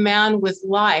connects a man with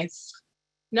life,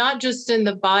 not just in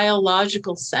the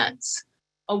biological sense.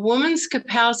 A woman's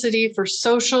capacity for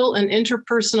social and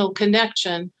interpersonal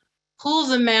connection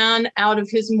pulls a man out of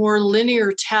his more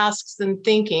linear tasks and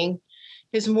thinking,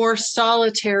 his more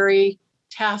solitary,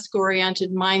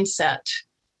 task-oriented mindset.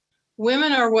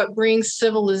 Women are what brings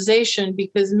civilization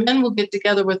because men will get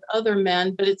together with other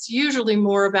men, but it's usually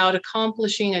more about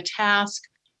accomplishing a task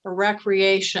or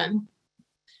recreation.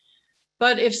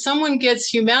 But if someone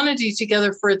gets humanity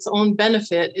together for its own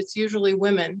benefit, it's usually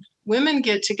women. Women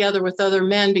get together with other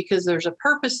men because there's a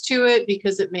purpose to it,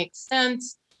 because it makes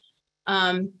sense.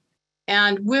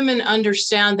 And women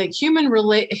understand that human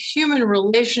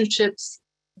relationships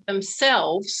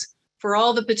themselves, for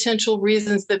all the potential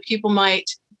reasons that people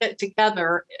might get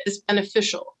together, is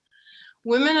beneficial.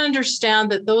 Women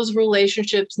understand that those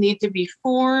relationships need to be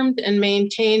formed and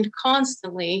maintained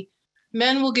constantly.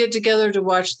 Men will get together to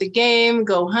watch the game,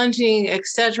 go hunting,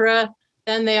 etc.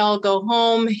 Then they all go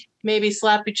home, maybe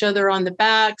slap each other on the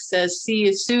back, says, see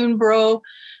you soon, bro.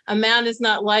 A man is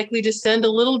not likely to send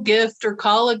a little gift or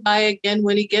call a guy again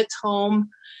when he gets home.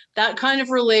 That kind of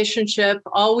relationship,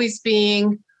 always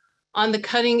being on the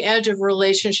cutting edge of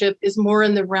relationship, is more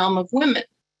in the realm of women.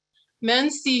 Men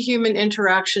see human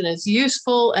interaction as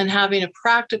useful and having a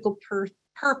practical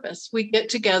purpose. We get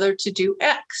together to do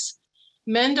X.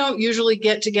 Men don't usually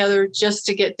get together just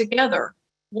to get together.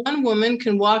 One woman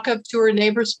can walk up to her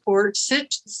neighbor's porch,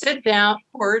 sit down,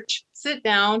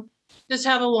 just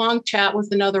have a long chat with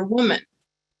another woman.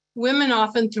 Women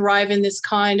often thrive in this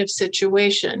kind of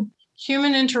situation.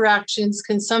 Human interactions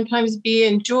can sometimes be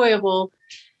enjoyable,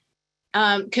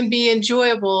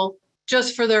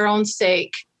 just for their own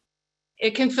sake.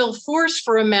 It can feel forced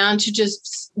for a man to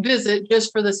just visit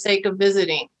just for the sake of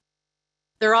visiting.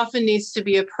 There often needs to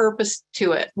be a purpose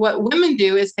to it. What women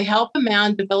do is they help a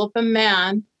man develop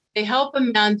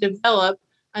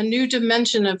a new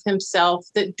dimension of himself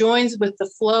that joins with the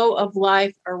flow of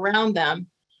life around them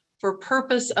for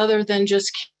purpose other than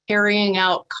just carrying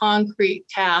out concrete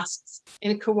tasks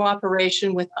in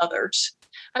cooperation with others.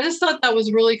 I just thought that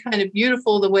was really kind of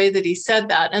beautiful, the way that he said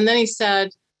that. And then he said,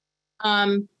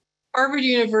 Harvard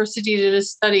University did a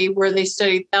study where they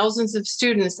studied thousands of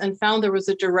students and found there was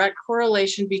a direct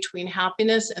correlation between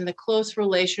happiness and the close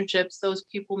relationships those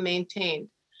people maintained.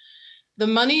 The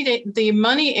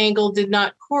money angle did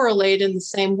not correlate in the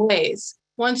same ways.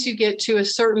 Once you get to a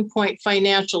certain point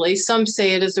financially, some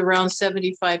say it is around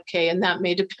 75K, and that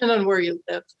may depend on where you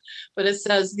live. But it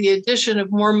says the addition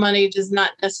of more money does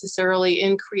not necessarily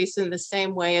increase in the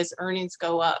same way as earnings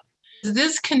go up.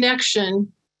 This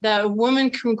connection that a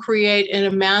woman can create in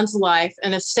a man's life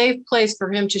and a safe place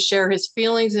for him to share his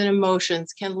feelings and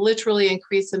emotions can literally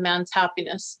increase a man's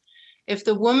happiness. If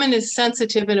the woman is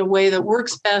sensitive in a way that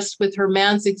works best with her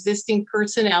man's existing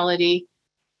personality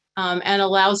and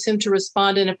allows him to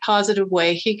respond in a positive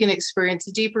way, he can experience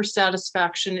deeper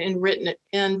satisfaction and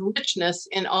richness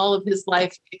in all of his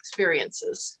life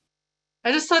experiences.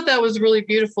 I just thought that was really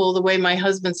beautiful, the way my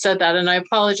husband said that, and I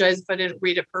apologize if I didn't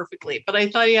read it perfectly, but I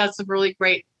thought he had some really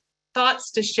great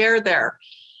thoughts to share there.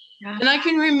 Yeah. And I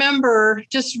can remember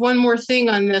just one more thing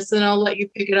on this, and I'll let you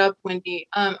pick it up, Wendy.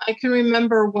 I can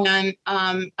remember when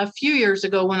a few years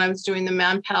ago when I was doing the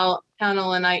Man panel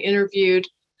and I interviewed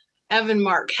Evan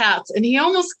Mark Hatz, and he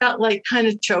almost got like kind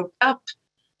of choked up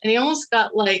and he almost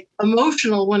got like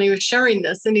emotional when he was sharing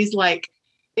this. And he's like,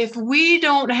 if we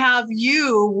don't have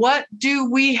you, what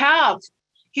do we have?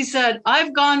 He said,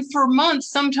 I've gone for months,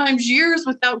 sometimes years,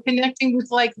 without connecting with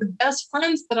like the best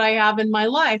friends that I have in my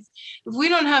life. If we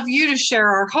don't have you to share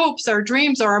our hopes, our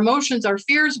dreams, our emotions, our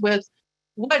fears with,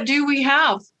 what do we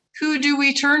have? Who do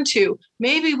we turn to?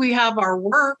 Maybe we have our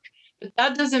work. But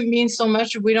that doesn't mean so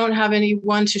much if we don't have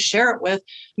anyone to share it with.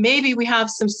 Maybe we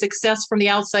have some success from the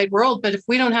outside world, but if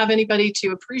we don't have anybody to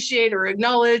appreciate or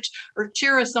acknowledge or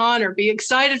cheer us on or be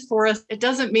excited for us, it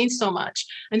doesn't mean so much.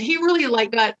 And he really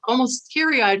got almost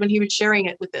teary-eyed when he was sharing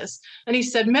it with this. And he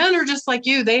said, men are just like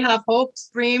you. They have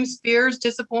hopes, dreams, fears,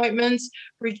 disappointments,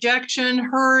 rejection,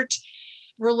 hurt,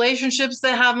 relationships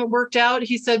that haven't worked out.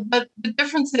 He said, but the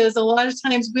difference is a lot of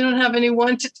times we don't have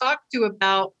anyone to talk to it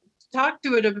about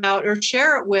or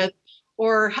share it with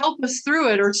or help us through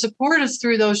it or support us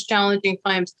through those challenging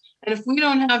times. And if we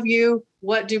don't have you,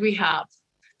 what do we have?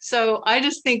 So I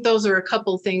just think those are a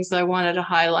couple of things I wanted to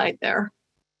highlight there.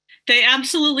 They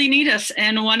absolutely need us.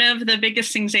 And one of the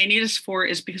biggest things they need us for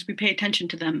is because we pay attention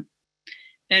to them.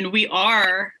 And we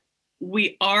are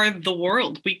the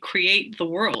world. We create the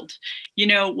world. You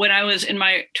know, when I was in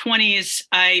my 20s,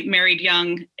 I married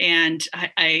young, and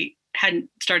I hadn't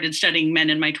started studying men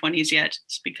in my 20s yet.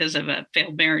 It's because of a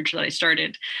failed marriage that I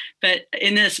started. But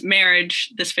in this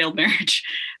failed marriage,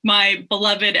 my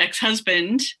beloved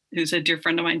ex-husband, who's a dear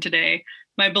friend of mine today,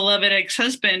 my beloved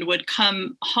ex-husband would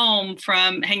come home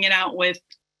from hanging out with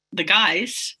the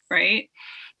guys, right?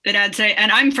 And I'd say,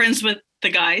 and I'm friends with the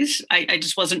guys. I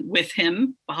just wasn't with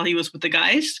him while he was with the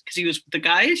guys, because he was with the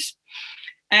guys.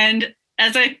 And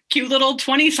as a cute little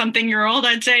 20-something-year-old,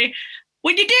 I'd say,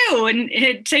 what'd you do? And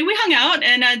he'd say, we hung out.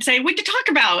 And I'd say, what'd you talk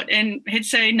about? And he'd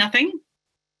say, nothing.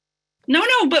 No,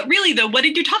 but really though, what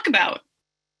did you talk about?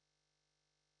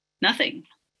 Nothing.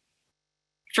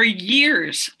 For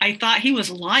years, I thought he was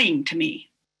lying to me.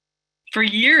 For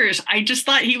years, I just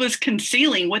thought he was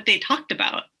concealing what they talked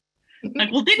about.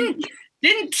 Like, well, didn't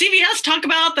CBS talk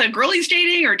about the girl he's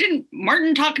dating, or didn't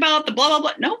Martin talk about the blah, blah,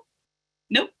 blah?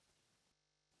 Nope.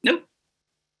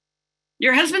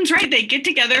 Your husband's right. They get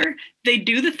together, they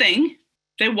do the thing,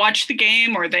 they watch the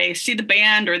game, or they see the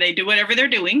band, or they do whatever they're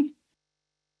doing.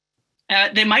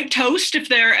 They might toast if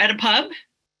they're at a pub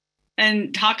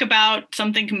and talk about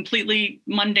something completely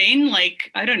mundane, like,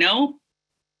 I don't know,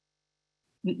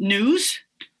 news,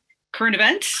 current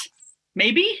events,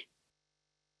 maybe.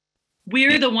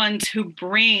 We're the ones who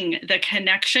bring the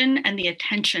connection and the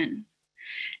attention.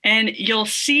 And you'll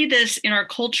see this in our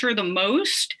culture the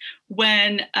most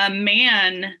when a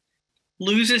man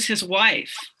loses his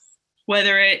wife,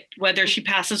 whether she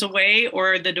passes away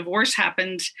or the divorce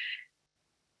happens.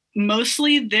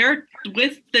 Mostly they're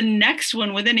with the next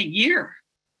one within a year,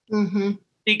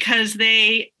 because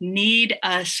they need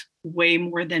us way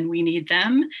more than we need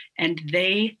them, and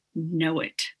they know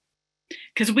it.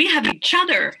 Because we have each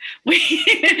other. We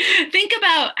think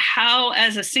about how,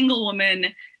 as a single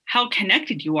woman, how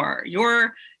connected you are.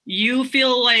 You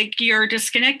feel like you're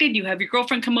disconnected. You have your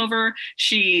girlfriend come over.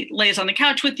 She lays on the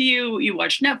couch with you. You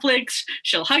watch Netflix.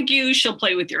 She'll hug you. She'll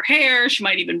play with your hair. She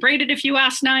might even braid it if you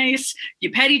ask nice.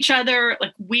 You pet each other.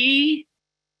 Like we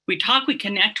talk, we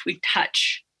connect, we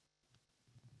touch.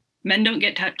 Men don't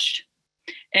get touched.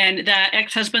 And that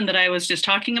ex-husband that I was just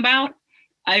talking about,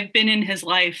 I've been in his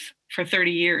life for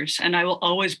 30 years, and I will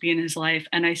always be in his life.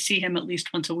 And I see him at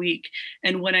least once a week.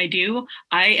 And when I do,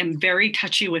 I am very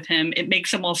touchy with him. It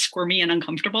makes him all squirmy and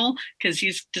uncomfortable, because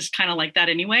he's just kind of like that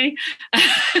anyway.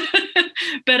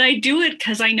 But I do it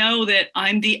because I know that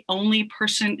I'm the only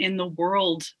person in the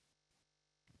world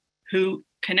who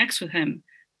connects with him,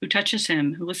 who touches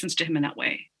him, who listens to him in that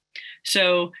way.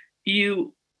 So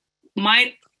you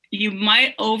might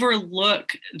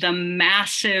overlook the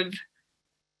massive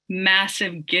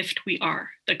gift we are,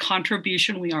 the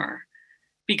contribution we are,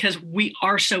 because we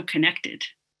are so connected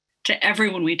to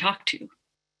everyone we talk to.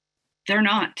 They're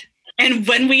not. And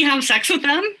when we have sex with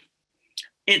them,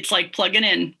 it's like plugging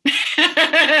in.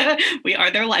 We are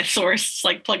their life source. It's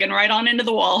like plugging right on into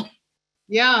the wall.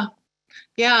 Yeah.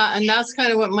 And that's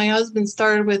kind of what my husband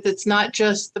started with. It's not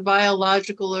just the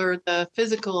biological or the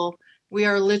physical. We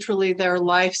are literally their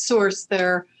life source,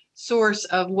 their source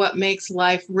of what makes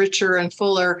life richer and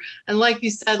fuller. And like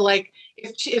you said, like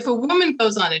if a woman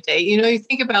goes on a date, you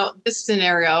think about this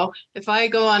scenario. If I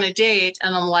go on a date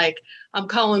and I'm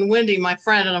calling Wendy, my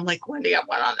friend, and I'm like, Wendy, I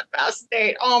went on the best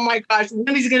date. Oh my gosh,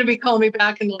 Wendy's going to be calling me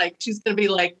back and she's going to be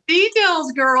like,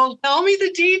 details, girl, tell me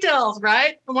the details,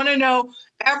 right? I want to know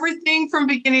everything from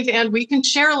beginning to end. We can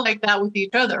share like that with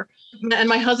each other. And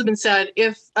my husband said,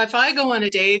 if I go on a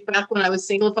date, back when I was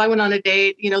single, if I went on a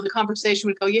date, the conversation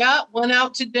would go, yeah, went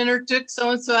out to dinner, took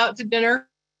so-and-so out to dinner.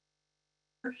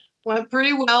 Went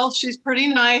pretty well. She's pretty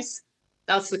nice.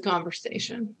 That's the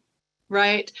conversation,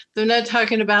 right? They're not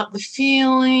talking about the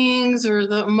feelings or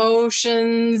the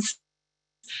emotions.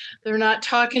 They're not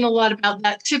talking a lot about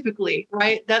that typically,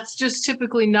 right? That's just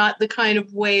typically not the kind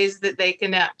of ways that they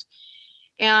connect.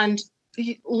 And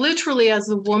literally, as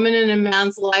a woman in a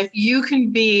man's life, you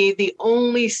can be the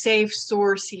only safe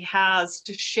source he has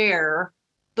to share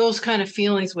those kind of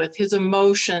feelings with, his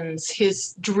emotions,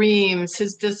 his dreams,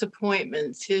 his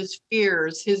disappointments, his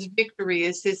fears, his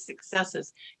victories, his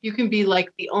successes. You can be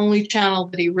like the only channel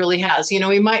that he really has. You know,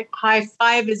 he might high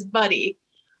five his buddy,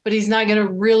 but he's not going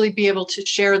to really be able to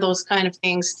share those kind of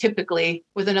things typically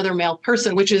with another male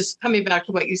person, which is coming back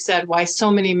to what you said, why so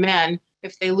many men,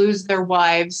 if they lose their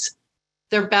wives,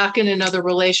 they're back in another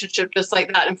relationship just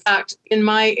like that. In fact, in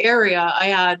my area, I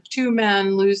had 2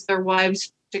 men lose their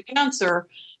wives to cancer,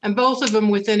 and both of them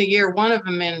within a year, one of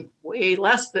them in way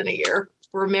less than a year,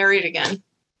 were married again.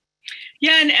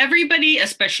 Yeah, and everybody,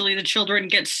 especially the children,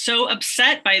 gets so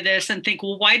upset by this and think,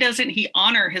 well, why doesn't he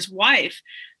honor his wife?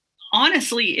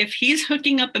 Honestly, if he's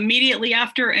hooking up immediately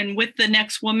after and with the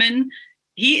next woman,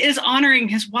 he is honoring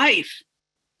his wife.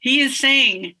 He is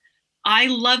saying, I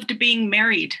loved being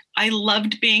married. I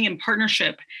loved being in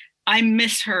partnership. I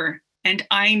miss her and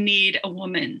I need a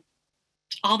woman.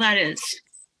 All that is.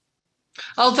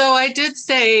 Although I did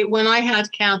say when I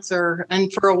had cancer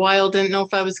and for a while didn't know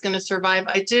if I was going to survive,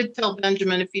 I did tell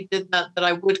Benjamin if he did that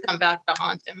I would come back to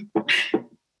haunt him.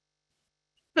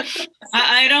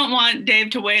 I don't want Dave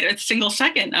to wait a single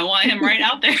second. I want him right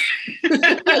out there.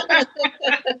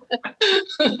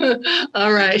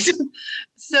 All right.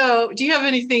 So do you have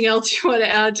anything else you want to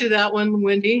add to that one,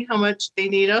 Wendy? How much they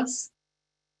need us?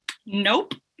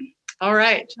 Nope. All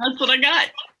right. That's what I got.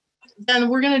 Then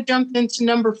we're going to jump into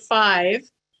number 5.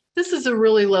 This is a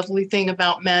really lovely thing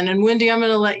about men. And Wendy, I'm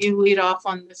going to let you lead off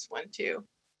on this one too.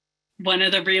 One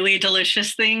of the really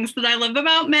delicious things that I love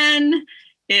about men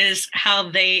is how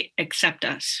they accept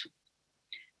us.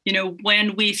 You know,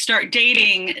 when we start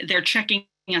dating, they're checking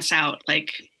us out.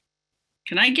 Like,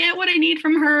 can I get what I need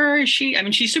from her?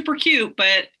 She's super cute,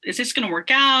 but is this going to work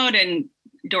out? And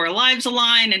do our lives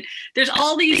align? And there's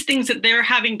all these things that they're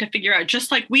having to figure out,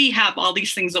 just like we have all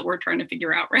these things that we're trying to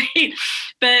figure out, right?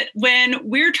 But when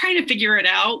we're trying to figure it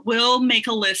out, we'll make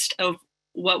a list of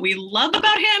what we love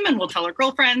about him and we'll tell our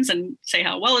girlfriends and say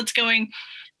how well it's going.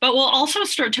 But we'll also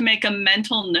start to make a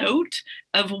mental note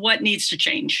of what needs to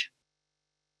change.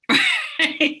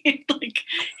 Right? Like,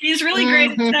 he's really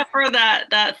great except for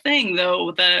that thing,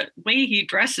 though. The way he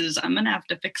dresses, I'm going to have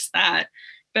to fix that.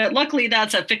 But luckily,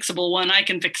 that's a fixable one. I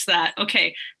can fix that.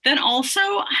 Okay. Then also,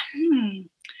 I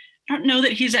don't know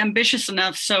that he's ambitious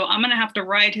enough, so I'm going to have to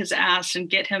ride his ass and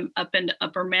get him up into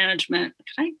upper management.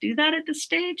 Can I do that at this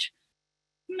stage?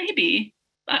 Maybe.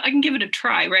 I can give it a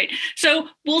try, right? So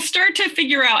we'll start to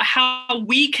figure out how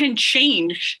we can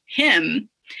change him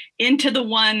into the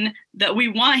one that we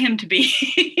want him to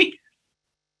be.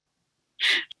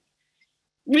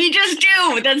 We just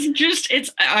do.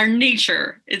 It's our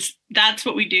nature. That's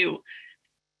what we do.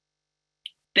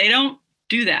 They don't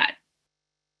do that.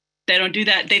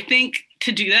 They think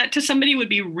to do that to somebody would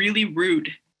be really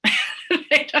rude.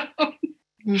 They don't.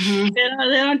 Mm-hmm.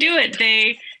 They don't do it.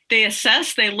 They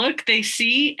assess, they look, they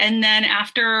see, and then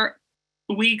after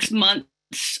weeks,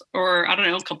 months, or I don't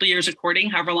know, a couple of years of courting,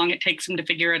 however long it takes him to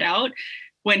figure it out,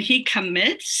 when he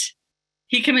commits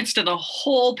to the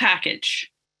whole package.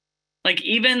 Like,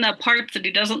 even the parts that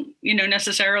he doesn't,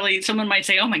 necessarily, someone might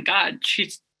say, oh my God,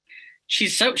 she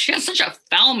has such a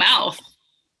foul mouth.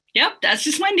 Yep, that's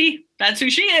just Wendy. That's who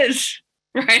she is.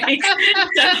 Right?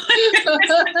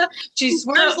 She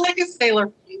swears like a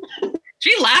sailor.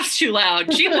 She laughs too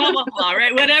loud. She blah, blah, blah,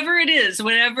 right? Whatever it is,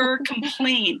 whatever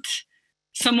complaint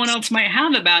someone else might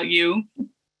have about you,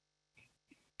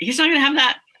 he's not going to have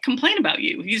that complaint about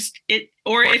you.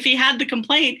 Or if he had the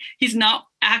complaint, he's not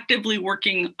actively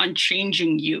working on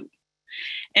changing you.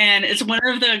 And it's one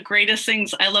of the greatest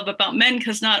things I love about men,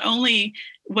 because not only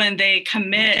when they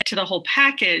commit to the whole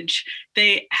package,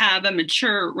 they have a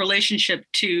mature relationship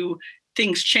to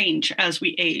things change as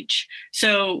we age.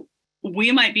 So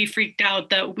we might be freaked out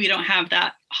that we don't have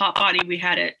that hot body we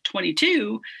had at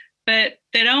 22, but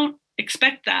they don't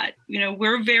expect that.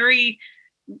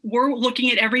 We're looking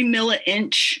at every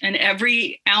milli-inch and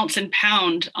every ounce and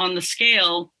pound on the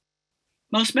scale.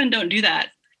 Most men don't do that.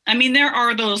 I mean, there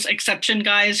are those exception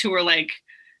guys who are like,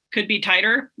 could be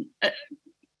tighter.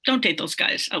 Don't date those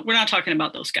guys. We're not talking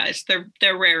about those guys.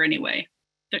 They're rare anyway.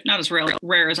 They're not as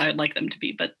rare as I would like them to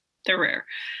be, but they're rare.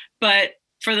 But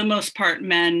for the most part,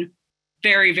 men,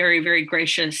 very, very, very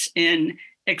gracious in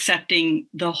accepting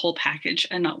the whole package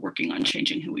and not working on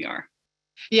changing who we are.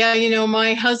 Yeah,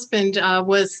 my husband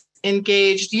was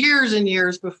engaged years and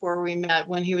years before we met,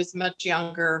 when he was much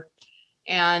younger.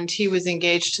 And he was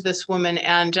engaged to this woman.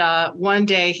 And one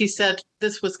day he said,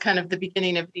 this was kind of the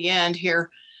beginning of the end here.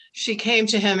 she came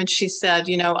to him and she said,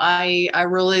 I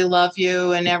really love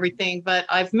you and everything, but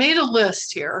I've made a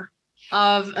list here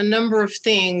of a number of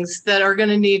things that are going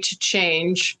to need to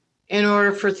change in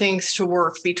order for things to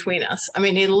work between us. I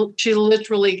mean, she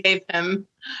literally gave him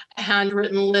a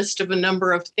handwritten list of a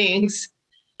number of things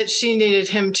that she needed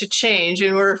him to change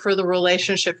in order for the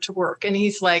relationship to work. And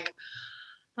he's like,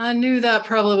 I knew that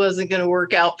probably wasn't going to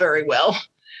work out very well.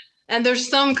 And there's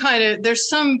some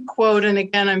quote, and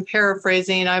again, I'm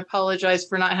paraphrasing. I apologize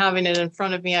for not having it in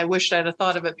front of me. I wished I'd have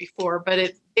thought of it before, but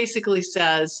it basically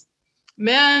says,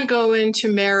 men go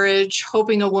into marriage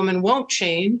hoping a woman won't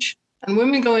change, and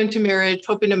women go into marriage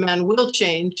hoping a man will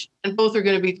change, and both are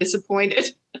going to be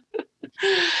disappointed.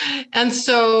 And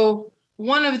so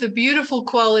one of the beautiful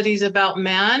qualities about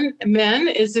men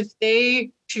is if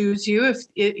they choose you,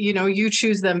 you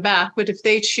choose them back, but if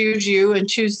they choose you and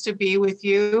choose to be with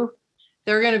you,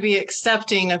 they're going to be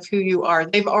accepting of who you are.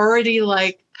 They've already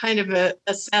kind of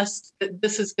assessed that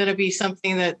this is going to be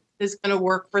something that is going to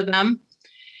work for them.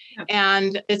 Yep.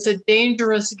 And it's a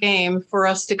dangerous game for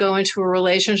us to go into a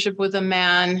relationship with a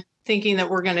man thinking that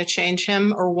we're going to change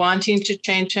him or wanting to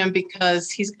change him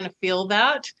because he's going to feel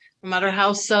that no matter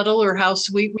how subtle or how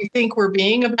sweet we think we're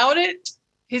being about it,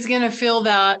 he's going to feel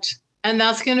that. And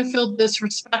that's going to feel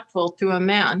disrespectful to a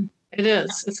man. It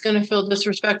is. It's going to feel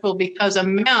disrespectful because a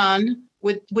man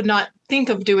would not think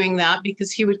of doing that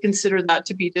because he would consider that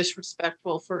to be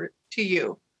disrespectful to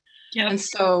you. Yep. And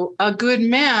so a good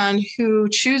man who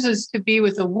chooses to be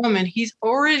with a woman, he's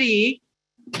already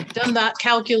done that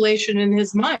calculation in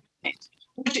his mind,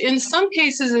 which in some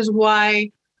cases is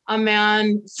why a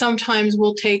man sometimes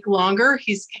will take longer.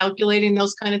 He's calculating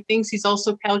those kind of things. He's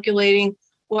also calculating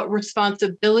what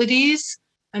responsibilities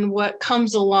and what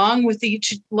comes along with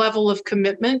each level of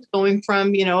commitment, going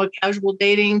from, a casual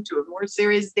dating to a more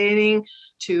serious dating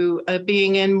to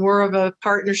being in more of a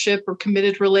partnership or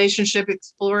committed relationship,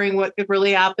 exploring what could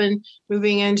really happen,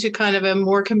 moving into kind of a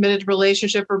more committed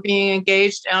relationship or being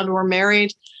engaged and or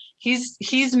married.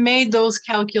 He's made those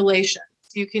calculations.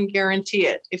 You can guarantee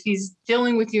it. If he's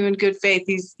dealing with you in good faith,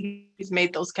 he's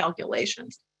made those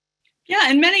calculations. Yeah,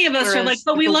 and many of us are like,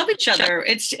 but we love each other.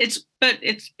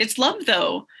 It's love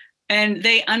though. And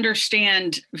they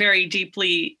understand very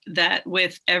deeply that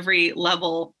with every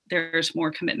level, there's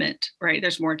more commitment, right?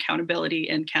 There's more accountability.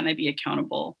 And can I be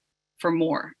accountable for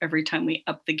more every time we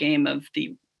up the game of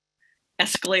the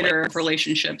escalator of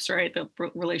relationships, right? The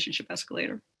relationship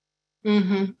escalator.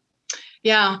 Mm-hmm.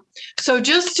 Yeah. So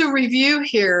just to review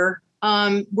here,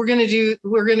 we're going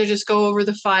to just go over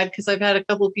the 5 because I've had a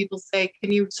couple of people say,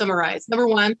 can you summarize? Number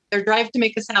 1, their drive to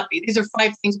make us happy. These are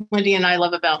 5 things Wendy and I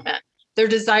love about men. Their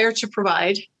desire to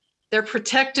provide, their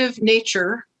protective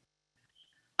nature,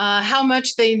 how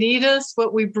much they need us,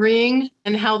 what we bring,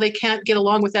 and how they can't get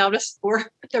along without us,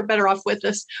 or they're better off with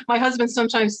us. My husband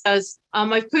sometimes says,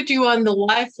 I've put you on the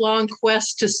lifelong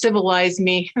quest to civilize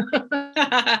me.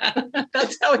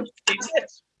 That's how he sees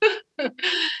it.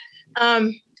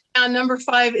 And number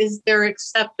 5 is their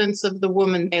acceptance of the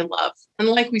woman they love. And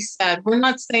like we said, we're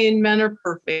not saying men are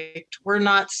perfect. We're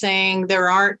not saying there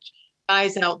aren't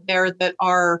guys out there that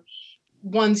are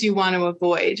ones you want to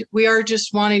avoid. We are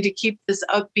just wanting to keep this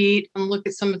upbeat and look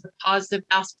at some of the positive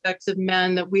aspects of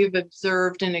men that we've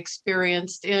observed and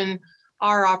experienced in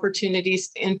our opportunities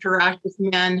to interact with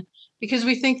men, because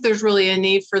we think there's really a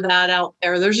need for that out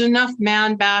there. There's enough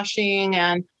man bashing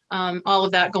and all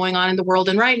of that going on in the world.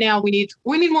 And right now we need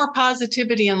more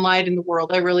positivity and light in the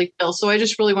world, I really feel. So I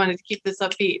just really wanted to keep this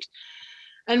upbeat.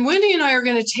 And Wendy and I are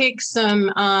going to take some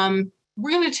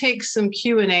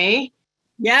Q&A.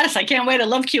 Yes, I can't wait. I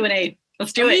love Q&A.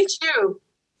 Let's do it.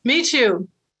 Me too.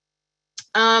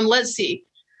 Let's see.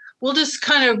 We'll just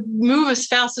kind of move as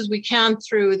fast as we can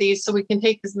through these so we can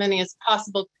take as many as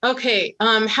possible. Okay.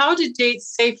 How to date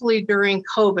safely during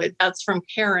COVID? That's from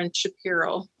Karen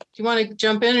Shapiro. Do you want to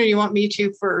jump in or do you want me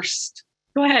to first?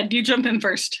 Go ahead. You jump in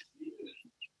first.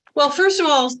 Well, first of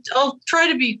all, I'll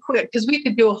try to be quick because we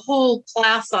could do a whole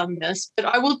class on this, but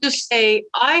I will just say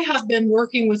I have been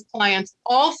working with clients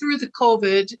all through the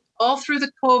COVID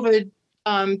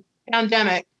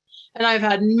pandemic. And I've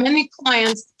had many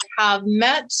clients that have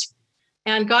met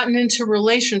and gotten into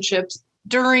relationships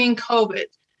during COVID.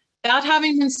 That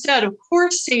having been said, of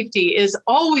course, safety is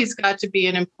always got to be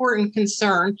an important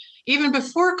concern. Even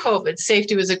before COVID,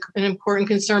 safety was an important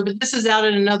concern, but this is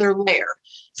added another layer.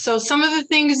 So some of the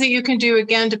things that you can do,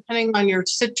 again, depending on your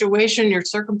situation, your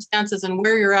circumstances, and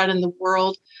where you're at in the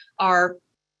world, are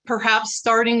perhaps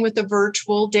starting with a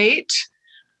virtual date,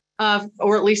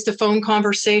 or at least a phone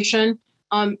conversation,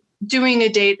 doing a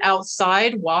date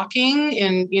outside, walking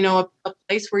in, a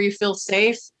place where you feel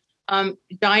safe,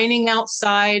 dining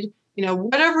outside,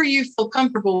 whatever you feel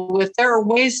comfortable with, there are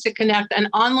ways to connect. And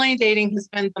online dating has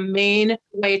been the main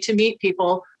way to meet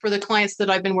people for the clients that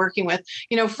I've been working with.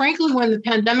 Frankly, when the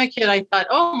pandemic hit, I thought,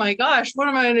 oh my gosh, what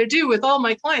am I going to do with all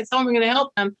my clients? How am I going to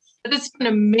help them? But it's been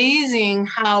amazing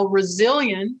how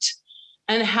resilient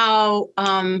and how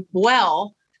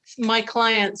well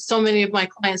so many of my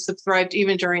clients have thrived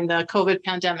even during the COVID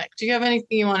pandemic. Do you have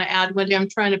anything you want to add, Wendy? I'm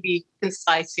trying to be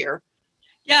concise here.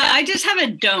 Yeah, I just have a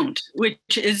don't, which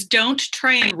is don't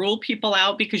try and rule people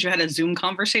out because you had a Zoom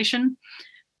conversation.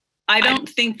 I don't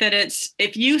think that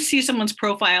if you see someone's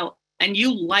profile and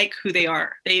you like who they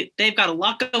are, they've got a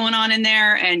lot going on in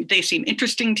there and they seem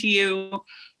interesting to you,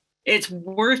 it's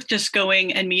worth just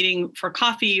going and meeting for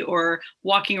coffee or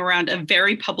walking around a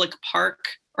very public park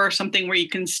or something where you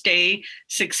can stay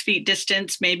 6 feet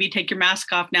distance, maybe take your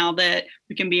mask off now that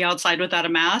we can be outside without a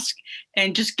mask,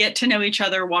 and just get to know each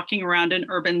other walking around an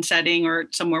urban setting or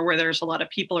somewhere where there's a lot of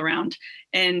people around.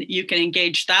 And you can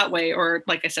engage that way. Or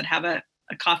like I said, have a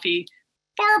coffee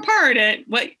far apart at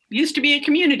what used to be a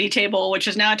community table, which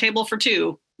is now a table for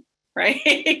two, right?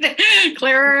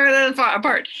 Clearer far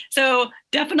apart. So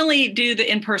definitely do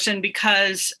the in-person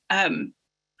because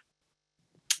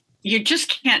you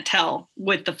just can't tell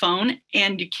with the phone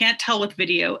and you can't tell with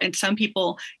video. And some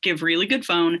people give really good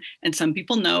phone and some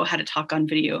people know how to talk on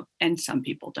video and some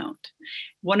people don't.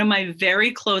 One of my very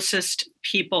closest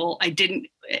people, in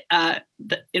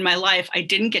my life, I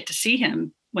didn't get to see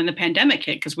him when the pandemic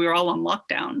hit because we were all on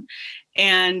lockdown.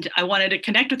 And I wanted to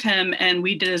connect with him and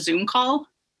we did a Zoom call.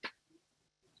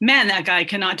 Man, that guy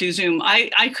cannot do Zoom.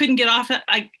 I couldn't get off it.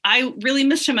 I really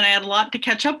missed him and I had a lot to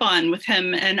catch up on with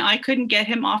him and I couldn't get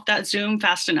him off that Zoom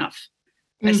fast enough.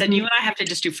 Mm-hmm. I said, you and I have to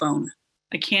just do phone.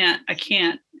 I can't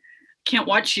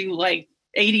watch you like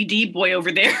ADD boy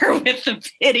over there with the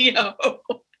video.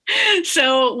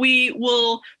 So we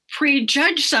will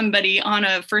prejudge somebody on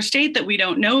a first date that we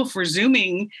don't know if we're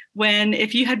Zooming when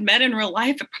if you had met in real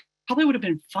life, it probably would have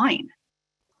been fine.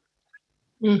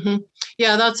 Mm-hmm.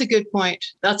 Yeah, that's a good point.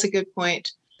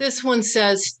 This one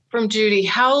says from Judy,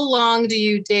 how long do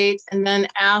you date and then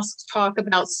talk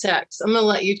about sex? I'm going to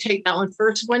let you take that one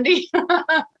first, Wendy.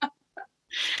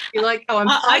 You like how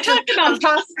I talked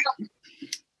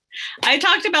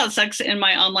about sex in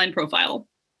my online profile.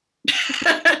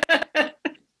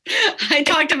 I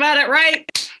talked about it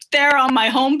right there on my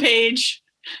homepage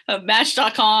of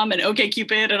Match.com and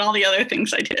OkCupid and all the other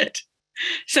things I did.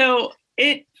 So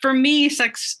for me,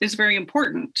 sex is very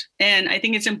important. And I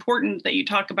think it's important that you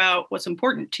talk about what's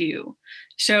important to you.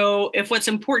 So if what's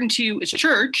important to you is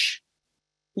church,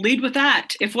 lead with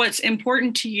that. If what's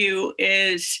important to you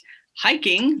is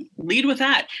hiking, lead with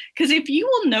that. Because if you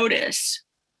will notice,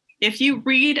 if you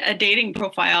read a dating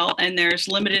profile and there's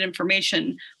limited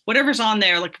information, whatever's on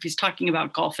there, like if he's talking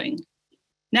about golfing,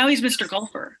 now he's Mr.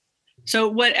 Golfer. So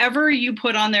whatever you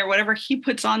put on there, whatever he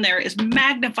puts on there is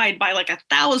magnified by like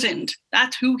 1,000.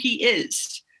 That's who he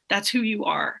is. That's who you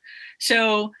are.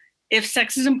 So if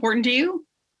sex is important to you,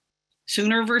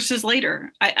 sooner versus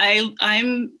later. I'm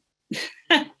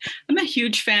I'm a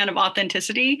huge fan of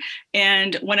authenticity.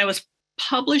 And when I was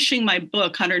publishing my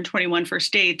book, 121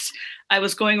 First Dates, I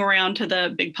was going around to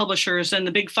the big publishers and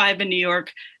the big five in New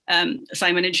York,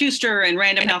 Simon & Schuster and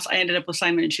Random House. I ended up with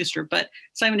Simon & Schuster, but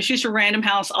Simon & Schuster, Random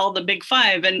House, all the big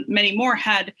five and many more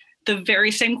had the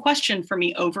very same question for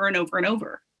me over and over and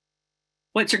over.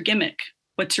 What's your gimmick?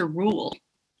 What's your rule?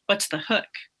 What's the hook?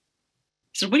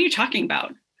 So what are you talking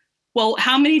about? Well,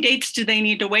 how many dates do they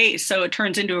need to wait so it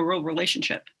turns into a real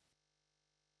relationship?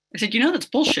 I said, that's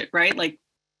bullshit, right? Like,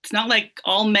 it's not like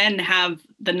all men have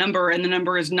the number and the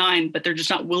number is 9, but they're just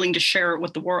not willing to share it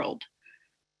with the world.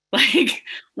 Like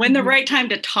when the right time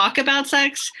to talk about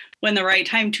sex, when the right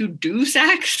time to do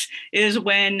sex is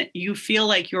when you feel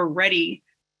like you're ready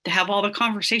to have all the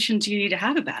conversations you need to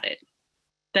have about it.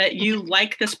 That you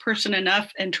like this person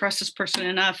enough and trust this person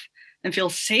enough and feel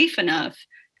safe enough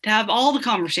to have all the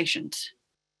conversations.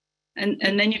 And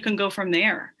then you can go from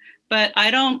there. But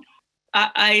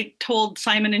I told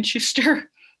Simon & Schuster,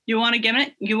 you want a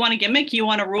gimmick? You want a gimmick? You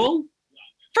want a rule?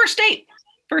 First date.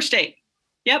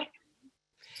 Yep.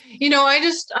 I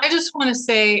just want to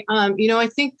say, I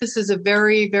think this is a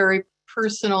very, very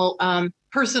personal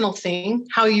thing,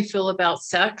 how you feel about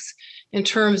sex in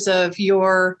terms of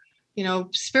your,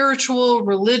 spiritual,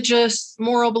 religious,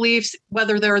 moral beliefs,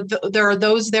 whether there are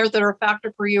those there that are a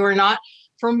factor for you or not.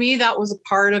 For me, that was a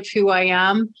part of who I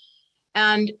am.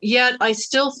 And yet I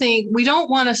still think we don't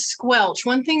want to squelch.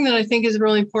 One thing that I think is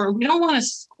really important, we don't want to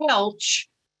squelch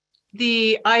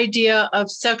the idea of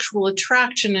sexual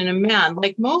attraction in a man.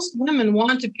 Like most women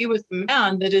want to be with a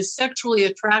man that is sexually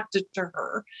attracted to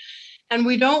her. And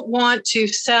we don't want to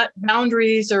set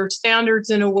boundaries or standards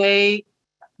in a way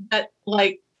that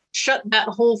like shut that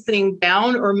whole thing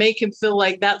down or make him feel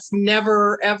like that's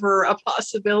never, ever a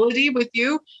possibility with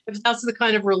you. If that's the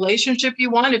kind of relationship you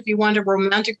want, if you want a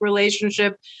romantic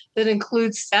relationship that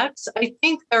includes sex, I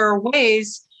think there are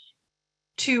ways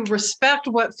to respect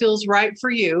what feels right for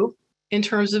you in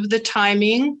terms of the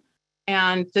timing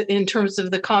and in terms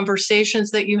of the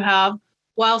conversations that you have,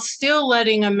 while still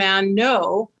letting a man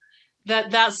know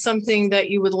that that's something that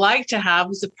you would like to have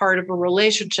as a part of a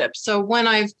relationship. So when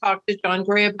I've talked to John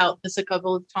Gray about this a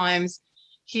couple of times,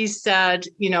 he said,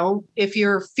 you know, if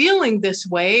you're feeling this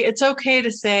way, it's okay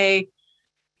to say,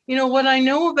 you know, what I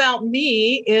know about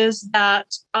me is that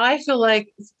I feel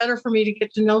like it's better for me to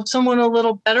get to know someone a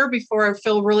little better before I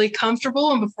feel really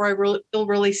comfortable and before I feel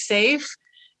really safe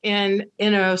in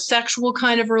a sexual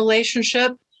kind of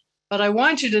relationship. But I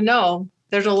want you to know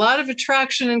there's a lot of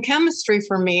attraction and chemistry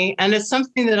for me, and it's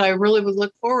something that I really would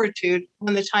look forward to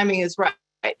when the timing is right.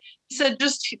 He said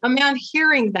just a man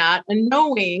hearing that and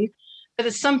knowing that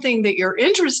it's something that you're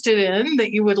interested in,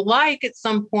 that you would like at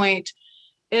some point,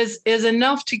 is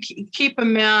enough to keep a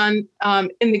man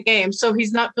in the game. So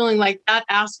he's not feeling like that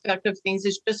aspect of things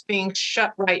is just being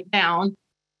shut right down,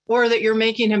 or that you're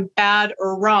making him bad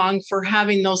or wrong for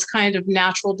having those kind of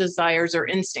natural desires or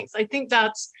instincts. I think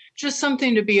that's just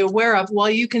something to be aware of, while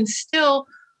you can still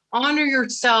honor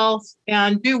yourself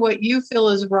and do what you feel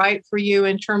is right for you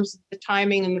in terms of the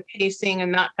timing and the pacing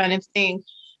and that kind of thing.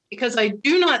 Because I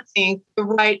do not think the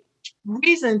right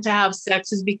reason to have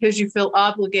sex is because you feel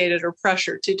obligated or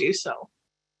pressured to do so.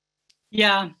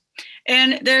 Yeah.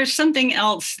 And there's something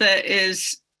else that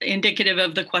is indicative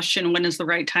of the question, when is the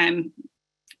right time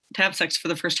to have sex for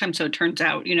the first time? So it turns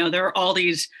out, you know, there are all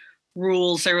these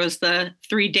rules. There was the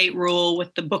 3-date rule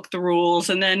with the book, the rules.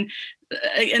 And then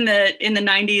in the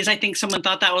 90s, I think someone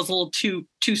thought that was a little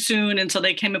too soon. And so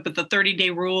they came up with the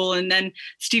 30-day rule. And then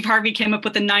Steve Harvey came up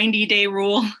with the 90-day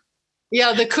rule.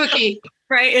 Yeah, the cookie.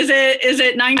 Right. Is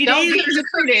it 90 days? There's a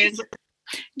 3 days.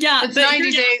 Yeah. It's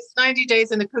 90 days. 90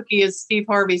 days and the cookie is Steve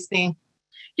Harvey's thing.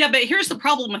 Yeah, but here's the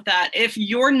problem with that. If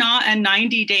you're not a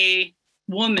 90-day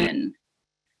woman,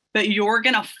 but you're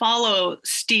going to follow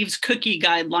Steve's cookie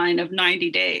guideline of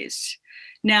 90 days.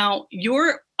 Now,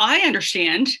 I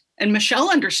understand, and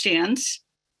Michelle understands,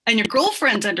 and your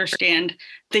girlfriends understand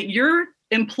that you're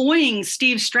employing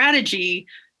Steve's strategy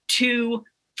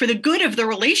for the good of the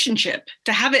relationship,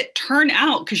 to have it turn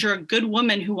out, because you're a good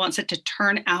woman who wants it to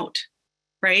turn out,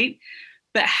 right?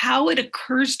 But how it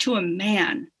occurs to a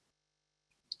man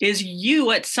is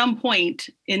you at some point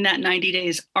in that 90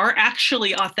 days are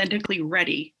actually authentically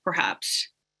ready, perhaps,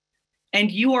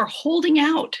 and you are holding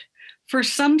out for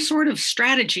some sort of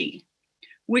strategy,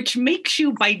 which makes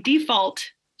you by default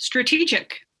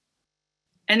strategic.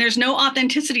 And there's no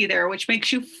authenticity there, which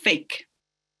makes you fake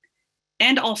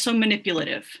and also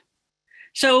manipulative.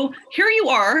 So here you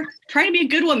are trying to be a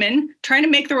good woman, trying to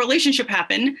make the relationship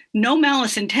happen, no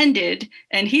malice intended.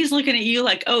 And he's looking at you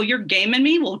like, oh, you're gaming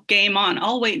me? Well, game on.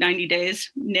 I'll wait 90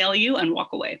 days, nail you, and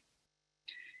walk away.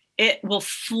 It will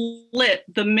flip.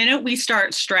 The minute we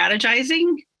start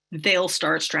strategizing, they'll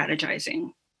start strategizing.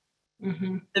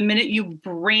 Mm-hmm. The minute you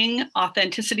bring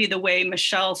authenticity the way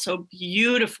Michelle so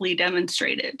beautifully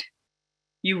demonstrated,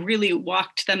 you really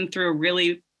walked them through a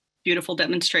really beautiful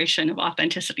demonstration of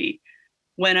authenticity.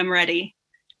 When I'm ready,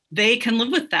 they can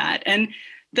live with that. And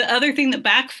the other thing that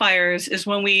backfires is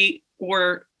when we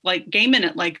were like gaming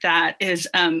it like that is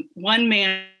one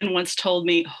man once told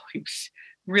me, oh, he was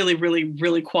really, really,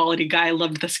 really quality guy. I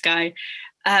loved this guy.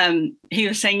 He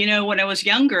was saying, you know, when I was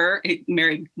younger,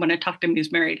 married, when I talked to him,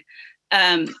 he's married,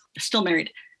 still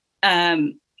married.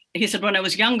 He said, when I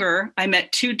was younger, I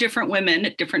met 2 different women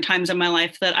at different times in my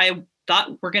life that I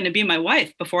thought were going to be my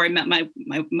wife before I met my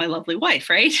lovely wife,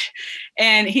 right?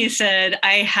 And he said,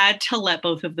 I had to let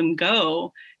both of them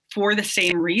go for the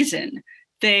same reason.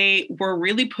 They were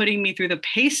really putting me through the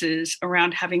paces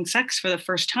around having sex for the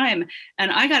first time.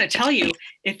 And I got to tell you,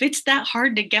 if it's that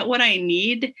hard to get what I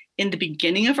need in the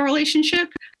beginning of a relationship,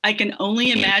 I can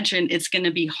only imagine it's going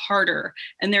to be harder.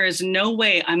 And there is no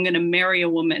way I'm going to marry a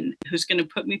woman who's going to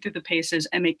put me through the paces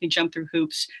and make me jump through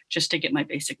hoops just to get my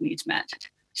basic needs met.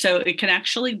 So it can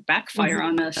actually backfire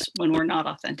on us when we're not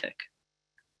authentic.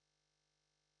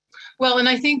 Well, and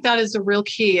I think that is a real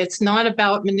key. It's not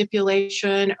about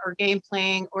manipulation or game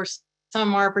playing or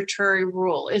some arbitrary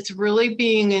rule. It's really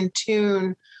being in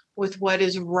tune with what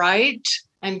is right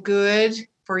and good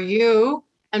for you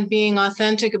and being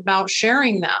authentic about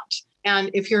sharing that.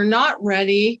 And if you're not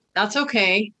ready, that's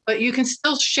okay. But you can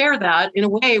still share that in a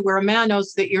way where a man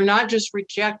knows that you're not just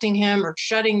rejecting him or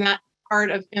shutting that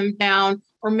part of him down,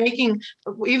 or making,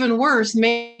 even worse,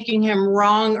 making him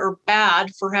wrong or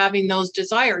bad for having those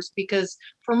desires. Because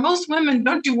for most women,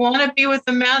 don't you want to be with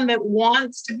a man that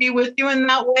wants to be with you in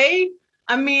that way?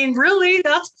 I mean, really,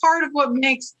 that's part of what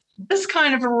makes this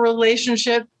kind of a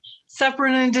relationship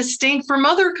separate and distinct from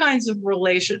other kinds of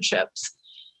relationships.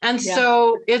 And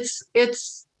so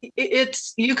it's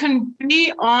you can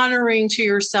be honoring to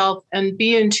yourself and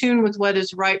be in tune with what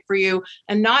is right for you,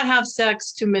 and not have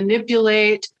sex to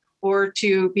manipulate or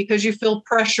because you feel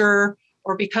pressure,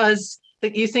 or because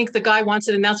that you think the guy wants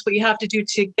it and that's what you have to do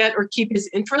to get or keep his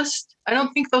interest. I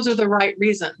don't think those are the right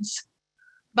reasons.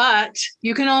 But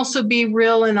you can also be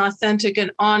real and authentic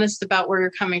and honest about where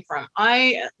you're coming from.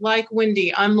 I, like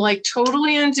Wendy, I'm like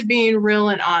totally into being real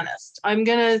and honest. I'm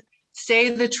going to say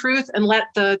the truth and let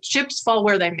the chips fall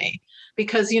where they may,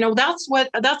 because, that's what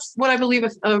I believe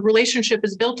a relationship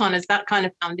is built on, is that kind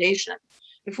of foundation.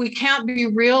 If we can't be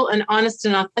real and honest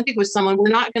and authentic with someone, we're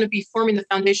not going to be forming the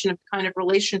foundation of the kind of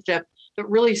relationship that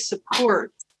really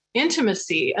supports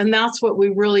intimacy. And that's what we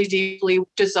really deeply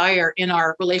desire in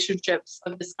our relationships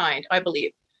of this kind, I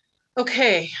believe.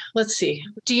 Okay, let's see.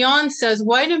 Dion says,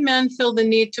 why do men feel the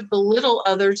need to belittle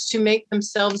others to make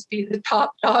themselves be the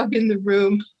top dog in the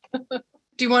room? Do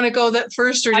you want to go that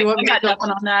first, or do you want me to go? I got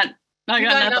nothing on that. I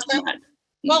got nothing on that.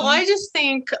 Well, I just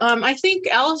think, I think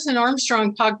Alison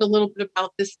Armstrong talked a little bit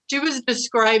about this. She was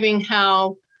describing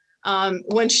how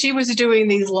when she was doing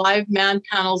these live man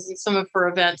panels in some of her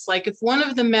events, like if one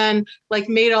of the men like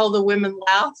made all the women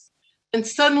laugh, and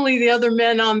suddenly the other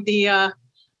men on the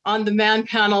man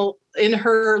panel in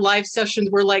her live sessions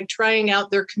were like trying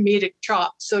out their comedic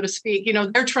chops, so to speak.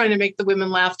 They're trying to make the women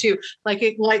laugh too. Like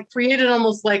it created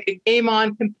almost like a game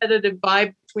on competitive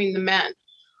vibe between the men.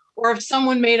 Or if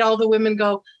someone made all the women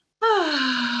go,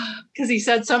 because he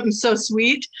said something so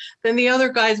sweet, then the other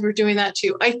guys were doing that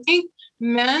too. I think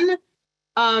men,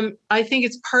 I think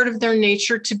it's part of their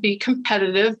nature to be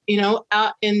competitive,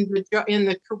 out in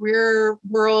the career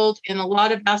world, in a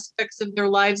lot of aspects of their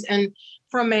lives. And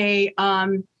from a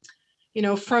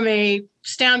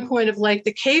standpoint of like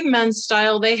the caveman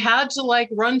style, they had to like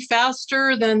run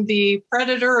faster than the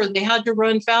predator, or they had to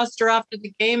run faster after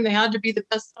the game. They had to be the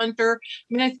best hunter.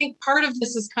 I mean, I think part of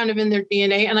this is kind of in their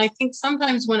DNA. And I think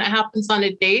sometimes when it happens on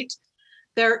a date,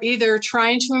 they're either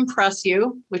trying to impress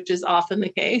you, which is often the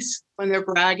case when they're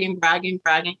bragging,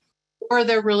 or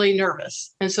they're really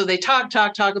nervous. And so they talk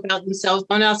about themselves,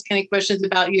 don't ask any questions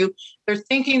about you. They're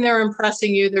thinking they're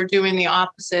impressing you. They're doing the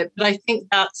opposite. But I think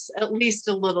that's at least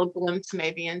a little glimpse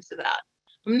maybe into that.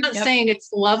 I'm not saying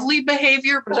it's lovely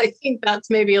behavior, but I think that's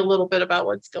maybe a little bit about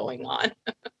what's going on.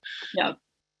 Yeah.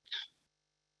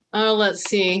 Let's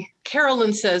see.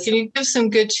 Carolyn says, can you give some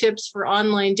good tips for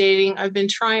online dating? I've been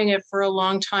trying it for a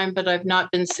long time, but I've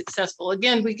not been successful.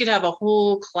 Again, we could have a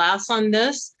whole class on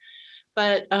this.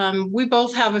 But we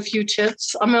both have a few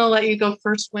tips. I'm going to let you go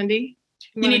first, Wendy.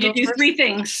 You need to do first? 3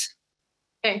 things.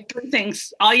 Okay. 3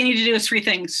 things. All you need to do is 3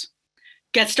 things.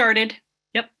 Get started.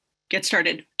 Yep. Get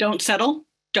started. Don't settle.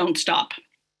 Don't stop.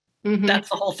 Mm-hmm. That's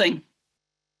the whole thing.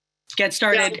 Get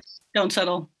started. Don't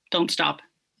settle. Don't stop.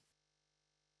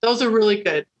 Those are really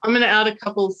good. I'm going to add a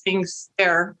couple of things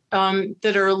there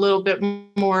that are a little bit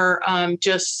more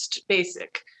just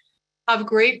basic. Have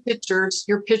great pictures.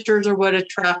 Your pictures are what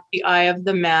attract the eye of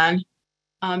the man.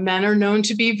 Men are known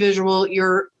to be visual.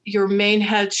 Your main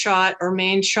headshot or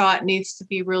main shot needs to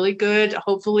be really good.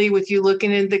 Hopefully with you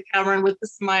looking in the camera and with a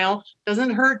smile. Doesn't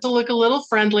hurt to look a little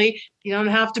friendly. You don't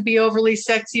have to be overly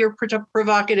sexy or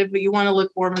provocative, but you want to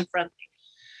look warm and friendly.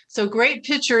 So great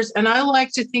pictures. And I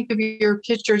like to think of your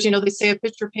pictures, they say a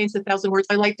picture paints 1,000 words.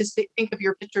 I like to think of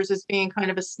your pictures as being kind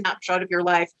of a snapshot of your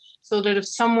life, so that if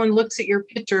someone looks at your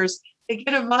pictures, they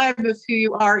get a vibe of who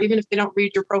you are, even if they don't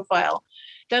read your profile.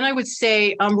 Then I would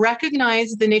say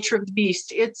recognize the nature of the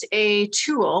beast. It's a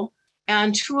tool,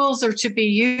 and tools are to be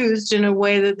used in a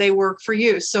way that they work for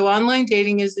you. So online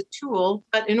dating is a tool,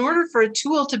 but in order for a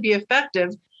tool to be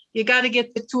effective, you got to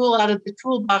get the tool out of the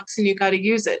toolbox and you got to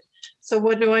use it. So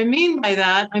what do I mean by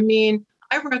that? I mean,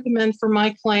 I recommend for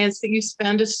my clients that you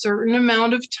spend a certain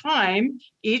amount of time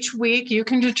each week. You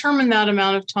can determine that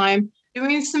amount of time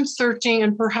doing some searching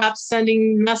and perhaps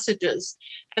sending messages.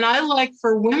 And I like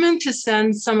for women to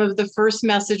send some of the first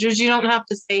messages. You don't have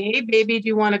to say, hey, baby, do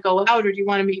you want to go out or do you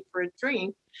want to meet for a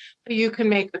drink? But you can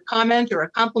make a comment or a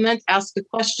compliment, ask a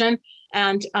question.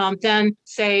 and then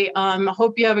say, I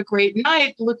hope you have a great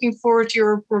night. Looking forward to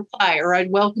your reply, or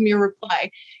I'd welcome your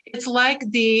reply. It's like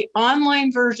the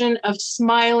online version of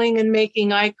smiling and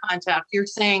making eye contact. You're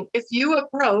saying, if you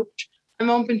approach, I'm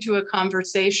open to a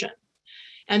conversation.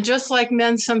 And just like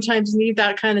men sometimes need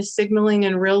that kind of signaling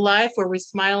in real life where we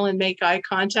smile and make eye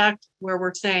contact, where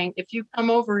we're saying, if you come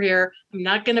over here, I'm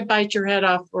not going to bite your head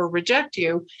off or reject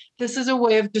you. This is a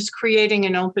way of just creating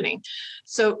an opening.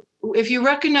 So if you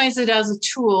recognize it as a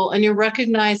tool and you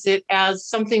recognize it as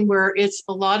something where it's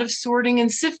a lot of sorting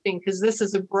and sifting, because this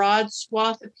is a broad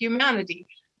swath of humanity.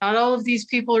 Not all of these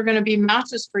people are going to be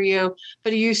matches for you,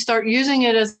 but you start using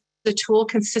it as the tool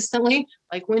consistently,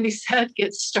 like Wendy said,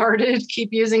 get started,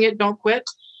 keep using it, don't quit.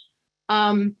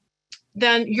 Then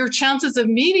your chances of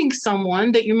meeting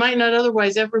someone that you might not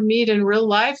otherwise ever meet in real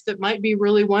life that might be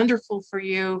really wonderful for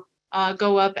you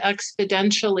go up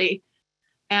exponentially.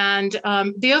 And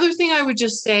the other thing I would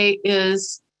just say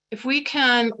is, if we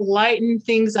can lighten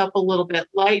things up a little bit,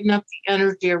 lighten up the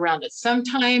energy around it.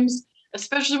 Sometimes,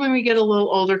 especially when we get a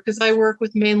little older, because I work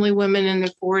with mainly women in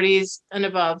their 40s and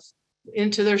above,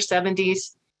 into their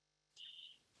 70s,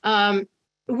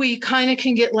 we kind of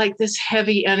can get like this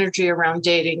heavy energy around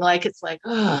dating. Like, it's like,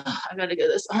 oh, I got to go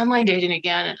this online dating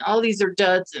again. And all these are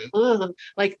duds. And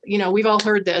like, we've all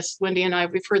heard this, Wendy and I,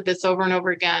 we've heard this over and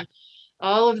over again.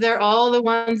 All the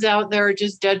ones out there are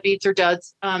just deadbeats or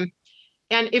duds. And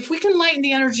if we can lighten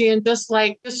the energy and just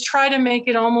try to make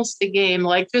it almost a game,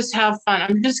 like just have fun.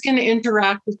 I'm just going to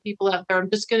interact with people out there.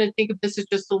 I'm just going to think of this as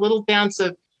just a little dance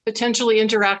of potentially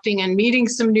interacting and meeting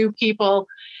some new people,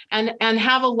 and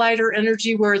have a lighter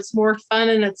energy where it's more fun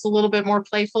and it's a little bit more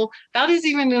playful. That is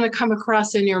even going to come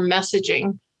across in your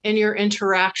messaging, in your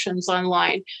interactions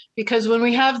online. Because when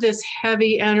we have this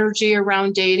heavy energy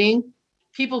around dating,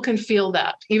 people can feel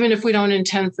that. Even if we don't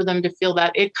intend for them to feel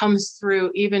that, it comes through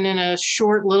even in a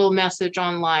short little message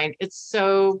online. It's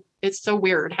so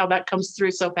weird how that comes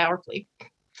through so powerfully.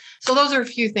 So those are a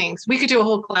few things. We could do a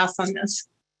whole class on this.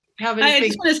 I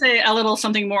just want to say a little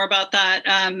something more about that.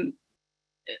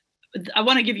 I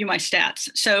want to give you my stats.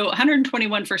 So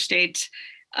 121 first dates,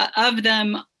 of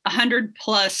them 100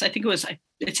 plus, I think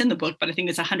it's in the book, but I think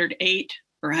it's 108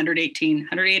 or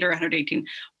 118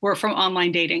 were from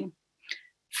online dating.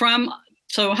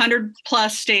 So 100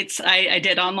 plus dates I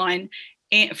did online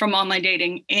from online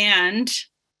dating, and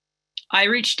I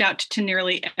reached out to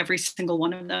nearly every single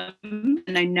one of them,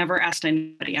 and I never asked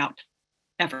anybody out,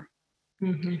 ever.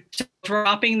 Mm-hmm. So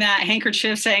dropping that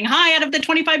handkerchief saying, hi, out of the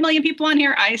 25 million people on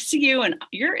here, I see you and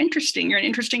you're interesting. You're an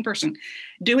interesting person.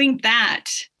 Doing that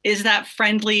is that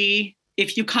friendly,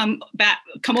 if you come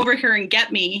over here and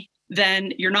get me,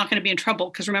 then you're not going to be in trouble.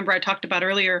 Because remember, I talked about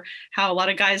earlier how a lot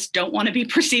of guys don't want to be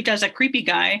perceived as a creepy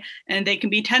guy and they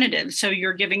can be tentative. So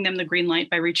you're giving them the green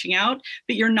light by reaching out,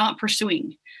 but you're not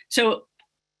pursuing. So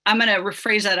I'm going to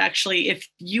rephrase that actually. If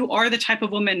you are the type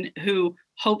of woman who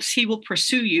hopes he will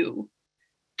pursue you,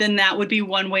 then that would be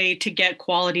one way to get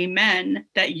quality men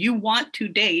that you want to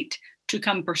date to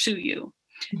come pursue you.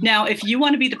 Now, if you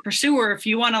want to be the pursuer, if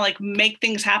you want to make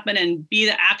things happen and be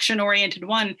the action-oriented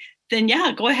one, then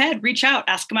yeah, go ahead, reach out,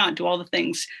 ask them out, do all the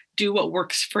things, do what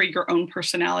works for your own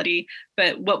personality.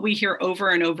 But what we hear over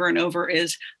and over and over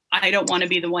is, I don't want to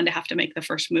be the one to have to make the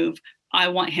first move. I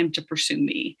want him to pursue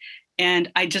me.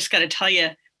 And I just got to tell you,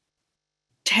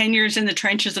 10 years in the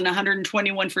trenches and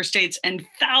 121 first dates and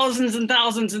thousands and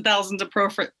thousands and thousands of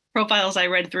profiles I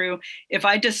read through, if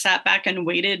I just sat back and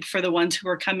waited for the ones who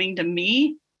were coming to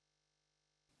me,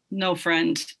 no,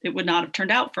 friend, it would not have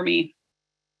turned out for me.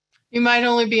 You might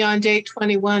only be on date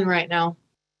 21 right now,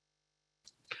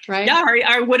 right? Yeah,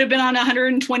 I would have been on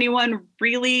 121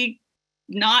 really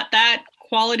not that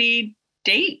quality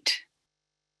date.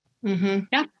 Mm-hmm.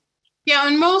 Yeah. Yeah,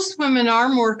 and most women are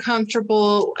more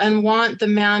comfortable and want the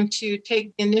man to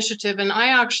take the initiative. And I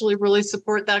actually really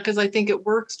support that because I think it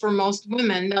works for most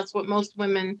women. That's what most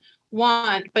women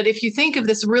want. But if you think of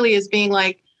this really as being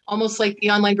almost like the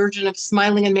online version of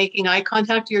smiling and making eye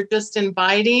contact, you're just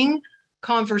inviting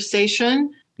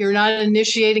conversation. You're not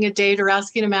initiating a date or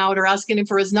asking him out or asking him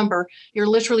for his number. You're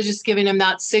literally just giving him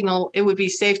that signal. It would be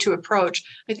safe to approach.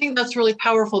 I think that's really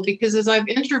powerful because as I've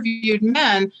interviewed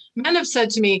men have said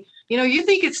to me, you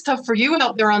think it's tough for you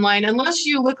out there online unless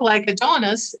you look like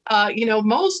Adonis.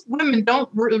 Most women don't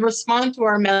respond to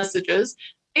our messages.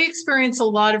 They experience a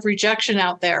lot of rejection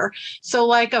out there.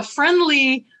 So a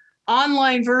friendly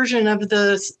online version of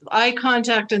the eye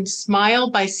contact and smile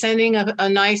by sending a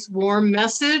nice warm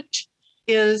message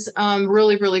is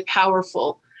really, really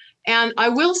powerful. And I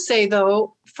will say,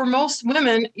 though, for most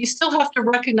women, you still have to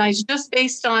recognize, just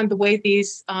based on the way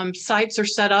these sites are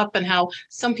set up and how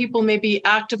some people may be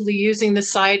actively using the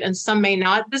site and some may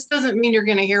not. This doesn't mean you're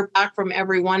going to hear back from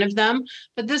every one of them,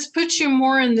 but this puts you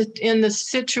more in the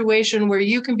situation where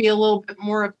you can be a little bit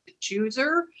more of the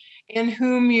chooser in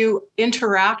whom you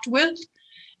interact with.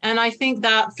 And I think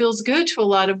that feels good to a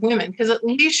lot of women, because at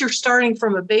least you're starting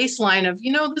from a baseline of,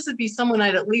 this would be someone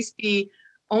I'd at least be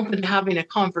open to having a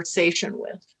conversation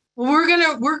with. We're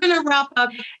gonna wrap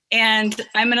up, and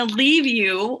I'm gonna leave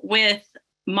you with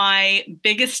my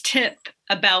biggest tip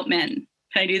about men.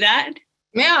 Can I do that?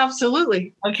 Yeah,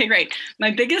 absolutely. Okay, great.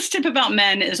 My biggest tip about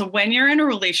men is, when you're in a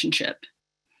relationship,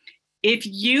 if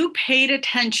you paid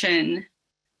attention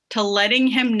to letting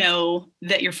him know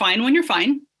that you're fine when you're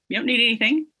fine, you don't need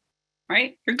anything,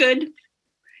 right? You're good.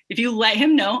 If you let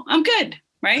him know, I'm good,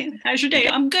 right? How's your day?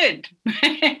 I'm good.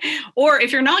 Or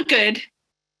if you're not good,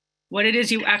 what it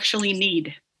is you actually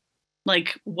need.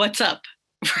 Like, what's up,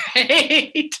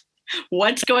 right?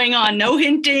 What's going on? No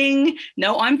hinting.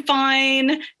 No, I'm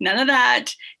fine. None of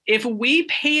that. If we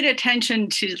paid attention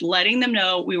to letting them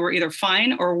know we were either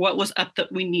fine or what was up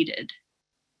that we needed,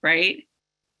 right?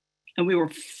 And we were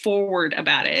forward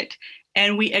about it,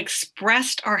 and we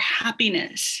expressed our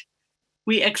happiness.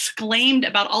 We exclaimed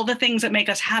about all the things that make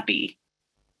us happy,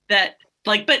 that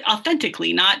but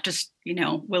authentically, not just,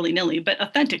 willy-nilly, but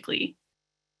authentically.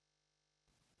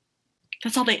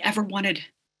 That's all they ever wanted.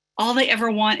 All they ever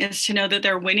want is to know that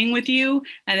they're winning with you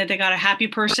and that they got a happy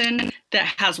person that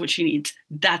has what she needs.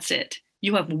 That's it.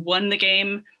 You have won the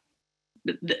game.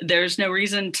 There's no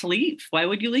reason to leave. Why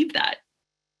would you leave that?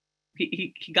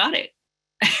 He got it.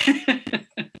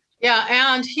 Yeah,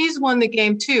 and he's won the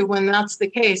game too. When that's the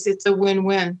case, it's a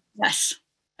win-win. Yes,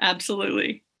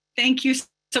 absolutely. Thank you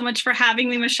so much for having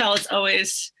me, Michelle. It's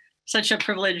always such a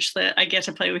privilege that I get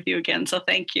to play with you again. So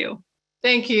thank you.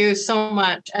 Thank you so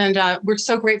much. And we're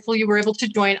so grateful you were able to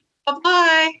join.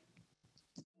 Bye-bye.